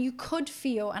 And you could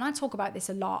feel, and I talk about this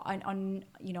a lot on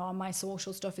my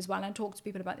social stuff as well, and I talk to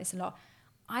people about this a lot.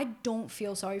 I don't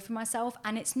feel sorry for myself,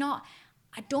 and it's not,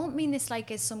 I don't mean this like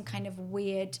as some kind of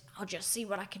weird, I'll just see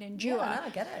what I can endure. Yeah, no, I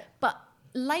get it. But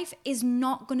life is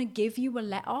not going to give you a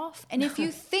let off. And if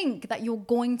you think that you're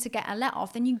going to get a let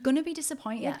off, then you're going to be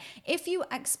disappointed. Yeah. If you,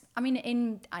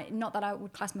 not that I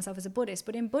would class myself as a Buddhist,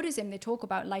 but in Buddhism, they talk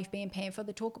about life being painful.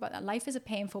 They talk about that life is a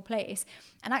painful place.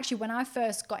 And actually, when I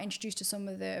first got introduced to some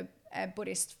of the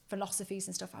Buddhist philosophies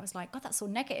and stuff, I was like, God, that's so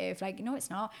negative. Like, no, it's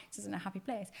not. This isn't a happy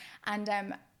place.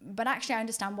 And but actually, I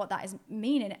understand what that is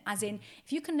meaning. As in,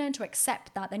 if you can learn to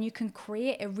accept that, then you can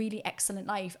create a really excellent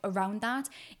life around that.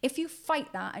 If you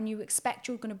fight that and you expect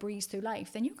you're going to breeze through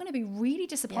life, then you're going to be really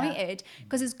disappointed,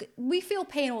 because we feel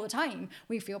pain all the time.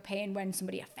 We feel pain when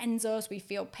somebody offends us. We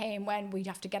feel pain when we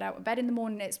have to get out of bed in the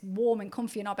morning. It's warm and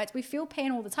comfy in our beds. We feel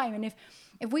pain all the time. And if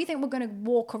we think we're going to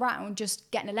walk around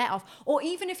just getting a let off, or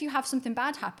even if you have something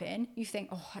bad happen, you think,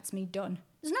 oh, that's me done.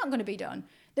 It's not going to be done.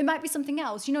 There might be something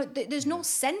else. There's no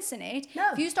sense in it. No.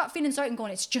 If you start feeling sorry and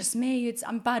going, it's just me,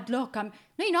 I'm bad luck. No,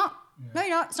 you're not. Yeah. No, you're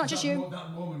not. It's not just you.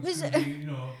 That moment's going to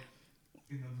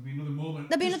be, there'll be another moment.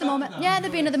 There'll be another moment. Yeah,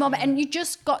 there'll be another moment. And you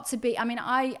just got to be,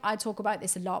 I talk about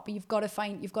this a lot, but you've got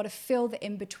to fill the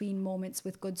in-between moments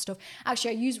with good stuff.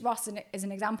 Actually, I use Ross as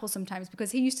an example sometimes,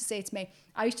 because he used to say to me,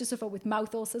 I used to suffer with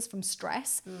mouth ulcers from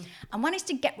stress. And when I used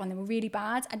to get one, they were really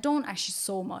bad. I don't actually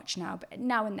so much now, but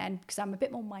now and then, because I'm a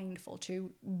bit more mindful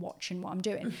to watching what I'm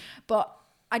doing. But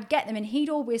I'd get them, and he'd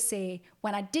always say,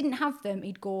 when I didn't have them,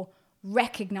 he'd go,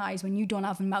 recognize when you don't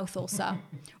have a mouth ulcer.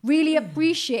 Really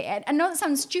appreciate it. I know that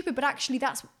sounds stupid, but actually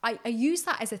I use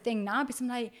that as a thing now, because I'm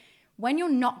like, when you're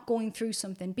not going through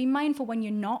something, be mindful when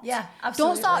you're not. Yeah,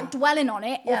 absolutely. Don't start dwelling on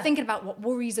it or thinking about what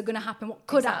worries are going to happen, what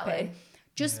could happen.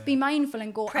 Just be mindful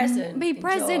and go, be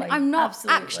present. I'm not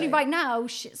actually right now,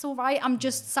 it's all right. I'm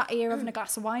just sat here having a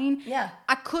glass of wine. Yeah.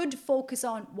 I could focus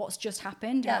on what's just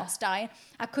happened, Ross dying.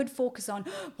 I could focus on,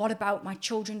 what about my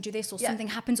children do this, or something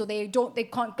happens, or they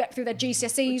can't get through their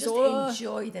GCSEs. Or just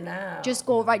enjoy the now. Just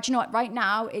go, right, do you know what, right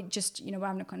now, it just, we're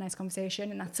having a nice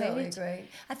conversation, and that's it. I totally agree.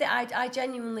 I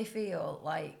genuinely feel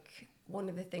like one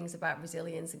of the things about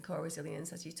resilience and core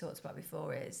resilience, as you talked about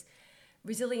before, is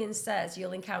resilience says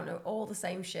you'll encounter all the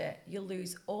same shit, you'll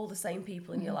lose all the same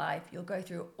people in your life, you'll go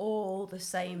through all the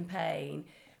same pain,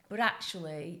 but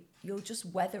actually you'll just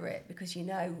weather it, because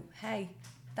hey,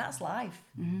 that's life.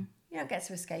 You don't get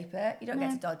to escape it, you don't get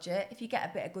to dodge it. If you get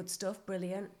a bit of good stuff,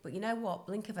 brilliant, but you know what,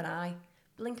 blink of an eye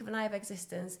of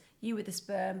existence, you with the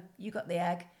sperm, you got the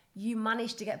egg, you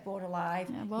managed to get born alive.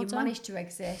 Yeah, well you done. managed to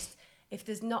exist. If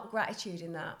there's not gratitude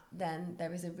in that, then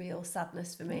there is a real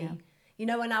sadness for me. Yeah. You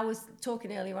know, when I was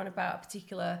talking earlier on about a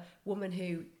particular woman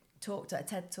who talked at a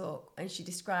TED Talk, and she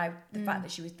described the fact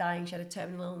that she was dying, she had a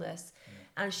terminal illness,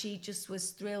 and she just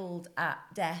was thrilled at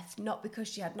death, not because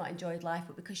she had not enjoyed life,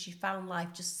 but because she found life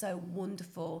just so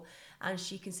wonderful, and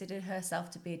she considered herself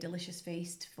to be a delicious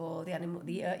feast for the animal,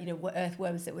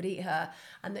 earthworms that would eat her,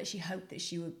 and that she hoped that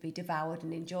she would be devoured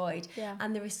and enjoyed. Yeah.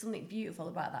 And there is something beautiful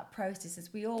about that process.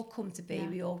 As we all come to be,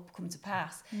 we all come to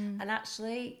pass, and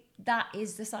actually that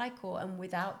is the cycle, and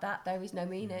without that there is no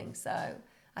meaning. So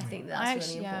I think that's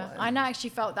really important. I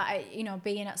actually felt that,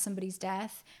 being at somebody's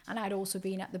death, and I'd also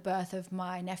been at the birth of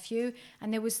my nephew,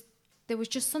 and there was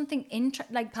just something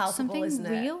Palpable, something isn't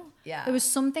it? real. Yeah. There was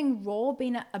something raw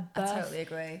being at a birth totally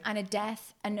agree. and a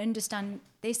death, and understand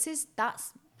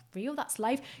that's real, that's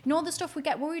life. All the stuff we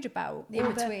get worried about. The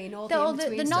in-between, all the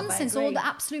in-between stuff, I nonsense, all agree. the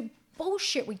absolute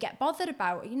bullshit we get bothered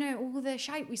about, all the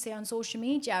shite we see on social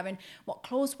media, and what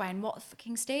clothes we're in, what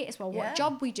fucking status we're, what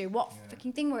job we do, what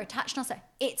fucking thing we're attached to ourselves.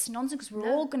 It's nonsense, because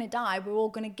we're all going to die, we're all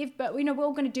going to give birth, we're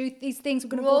all going to do these things,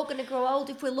 we're all going to grow old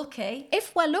if we're lucky.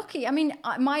 If we're lucky. I mean,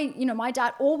 my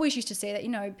dad always used to say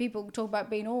that, people talk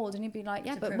about being old, and he'd be like,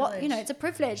 yeah, but what, it's a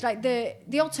privilege. Like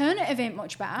the alternative ain't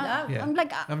much better. No. Yeah. I'm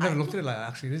like, I've never looked at it like that.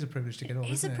 Actually, it is a privilege to get old.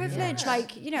 it's a isn't privilege. It?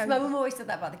 Like, My mum always said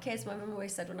that about the kids. My mum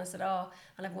always said, when I said, I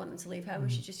never want them to leave home,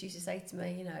 she just used to say to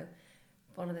me,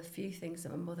 one of the few things that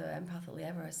my mother empathically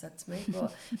ever has said to me,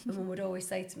 but my mum would always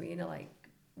say to me,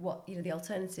 the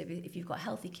alternative, if you've got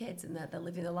healthy kids and they're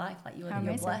living a life like you are,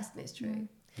 you're blessed, and it's true.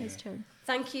 It's true.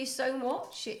 Thank you so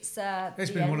much. It's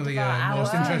been one of the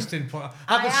most interesting points.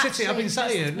 I've been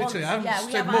sat here, literally, I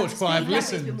haven't said much, but I've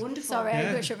listened. It's been wonderful. Sorry,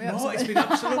 I got shut me up. No, it's been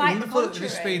absolutely wonderful. It's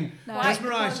just been Quite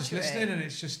mesmerised just contrary. listening, and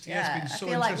it's just, it's been so I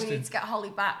feel like interesting. we need to get Holly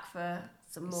back for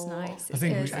some more. Nice. I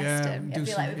think It's interesting. I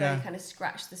feel like we've only kind of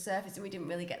scratched the surface, and we didn't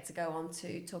really get to go on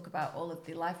to talk about all of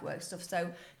the life work stuff. So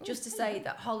just to say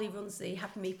that Holly runs the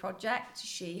Happy Me project.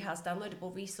 She has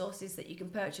downloadable resources that you can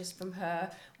purchase from her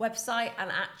website,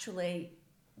 and actually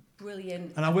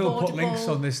brilliant. And I will put links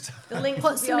on this. The links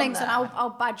Put some links on.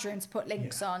 I'll badger him to put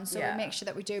links on, so we make sure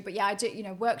that we do. But I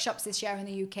do, workshops this year in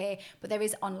the UK, but there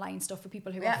is online stuff for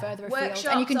people who are further afield,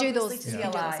 and you can do those. You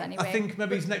can do those anyway. I think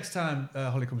maybe next time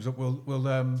Holly comes up,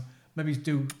 we'll maybe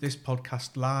do this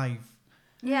podcast live.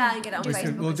 Yeah, and get it on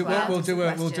Facebook. We'll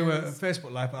do a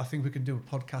Facebook live, but I think we can do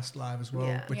a podcast live as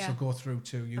well, which will go through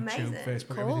to YouTube, Amazing.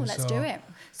 Facebook, Cool, everything. let's do it.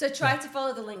 So try to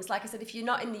follow the links. Like I said, if you're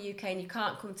not in the UK and you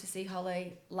can't come to see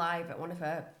Holly live at one of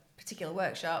her particular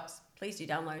workshops, please do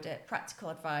download it.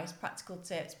 Practical advice, practical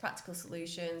tips, practical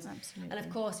solutions. Absolutely. And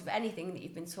of course, if anything that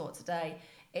you've been taught today,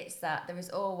 it's that there is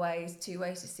always two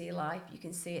ways to see life. You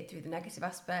can see it through the negative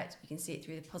aspect, you can see it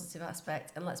through the positive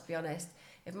aspect. And let's be honest,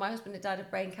 if my husband had died of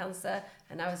brain cancer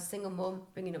and I was a single mum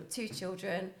bringing up 2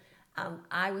 children and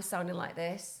I was sounding like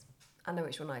this, I know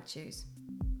which one I'd choose.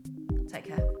 Take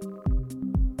care.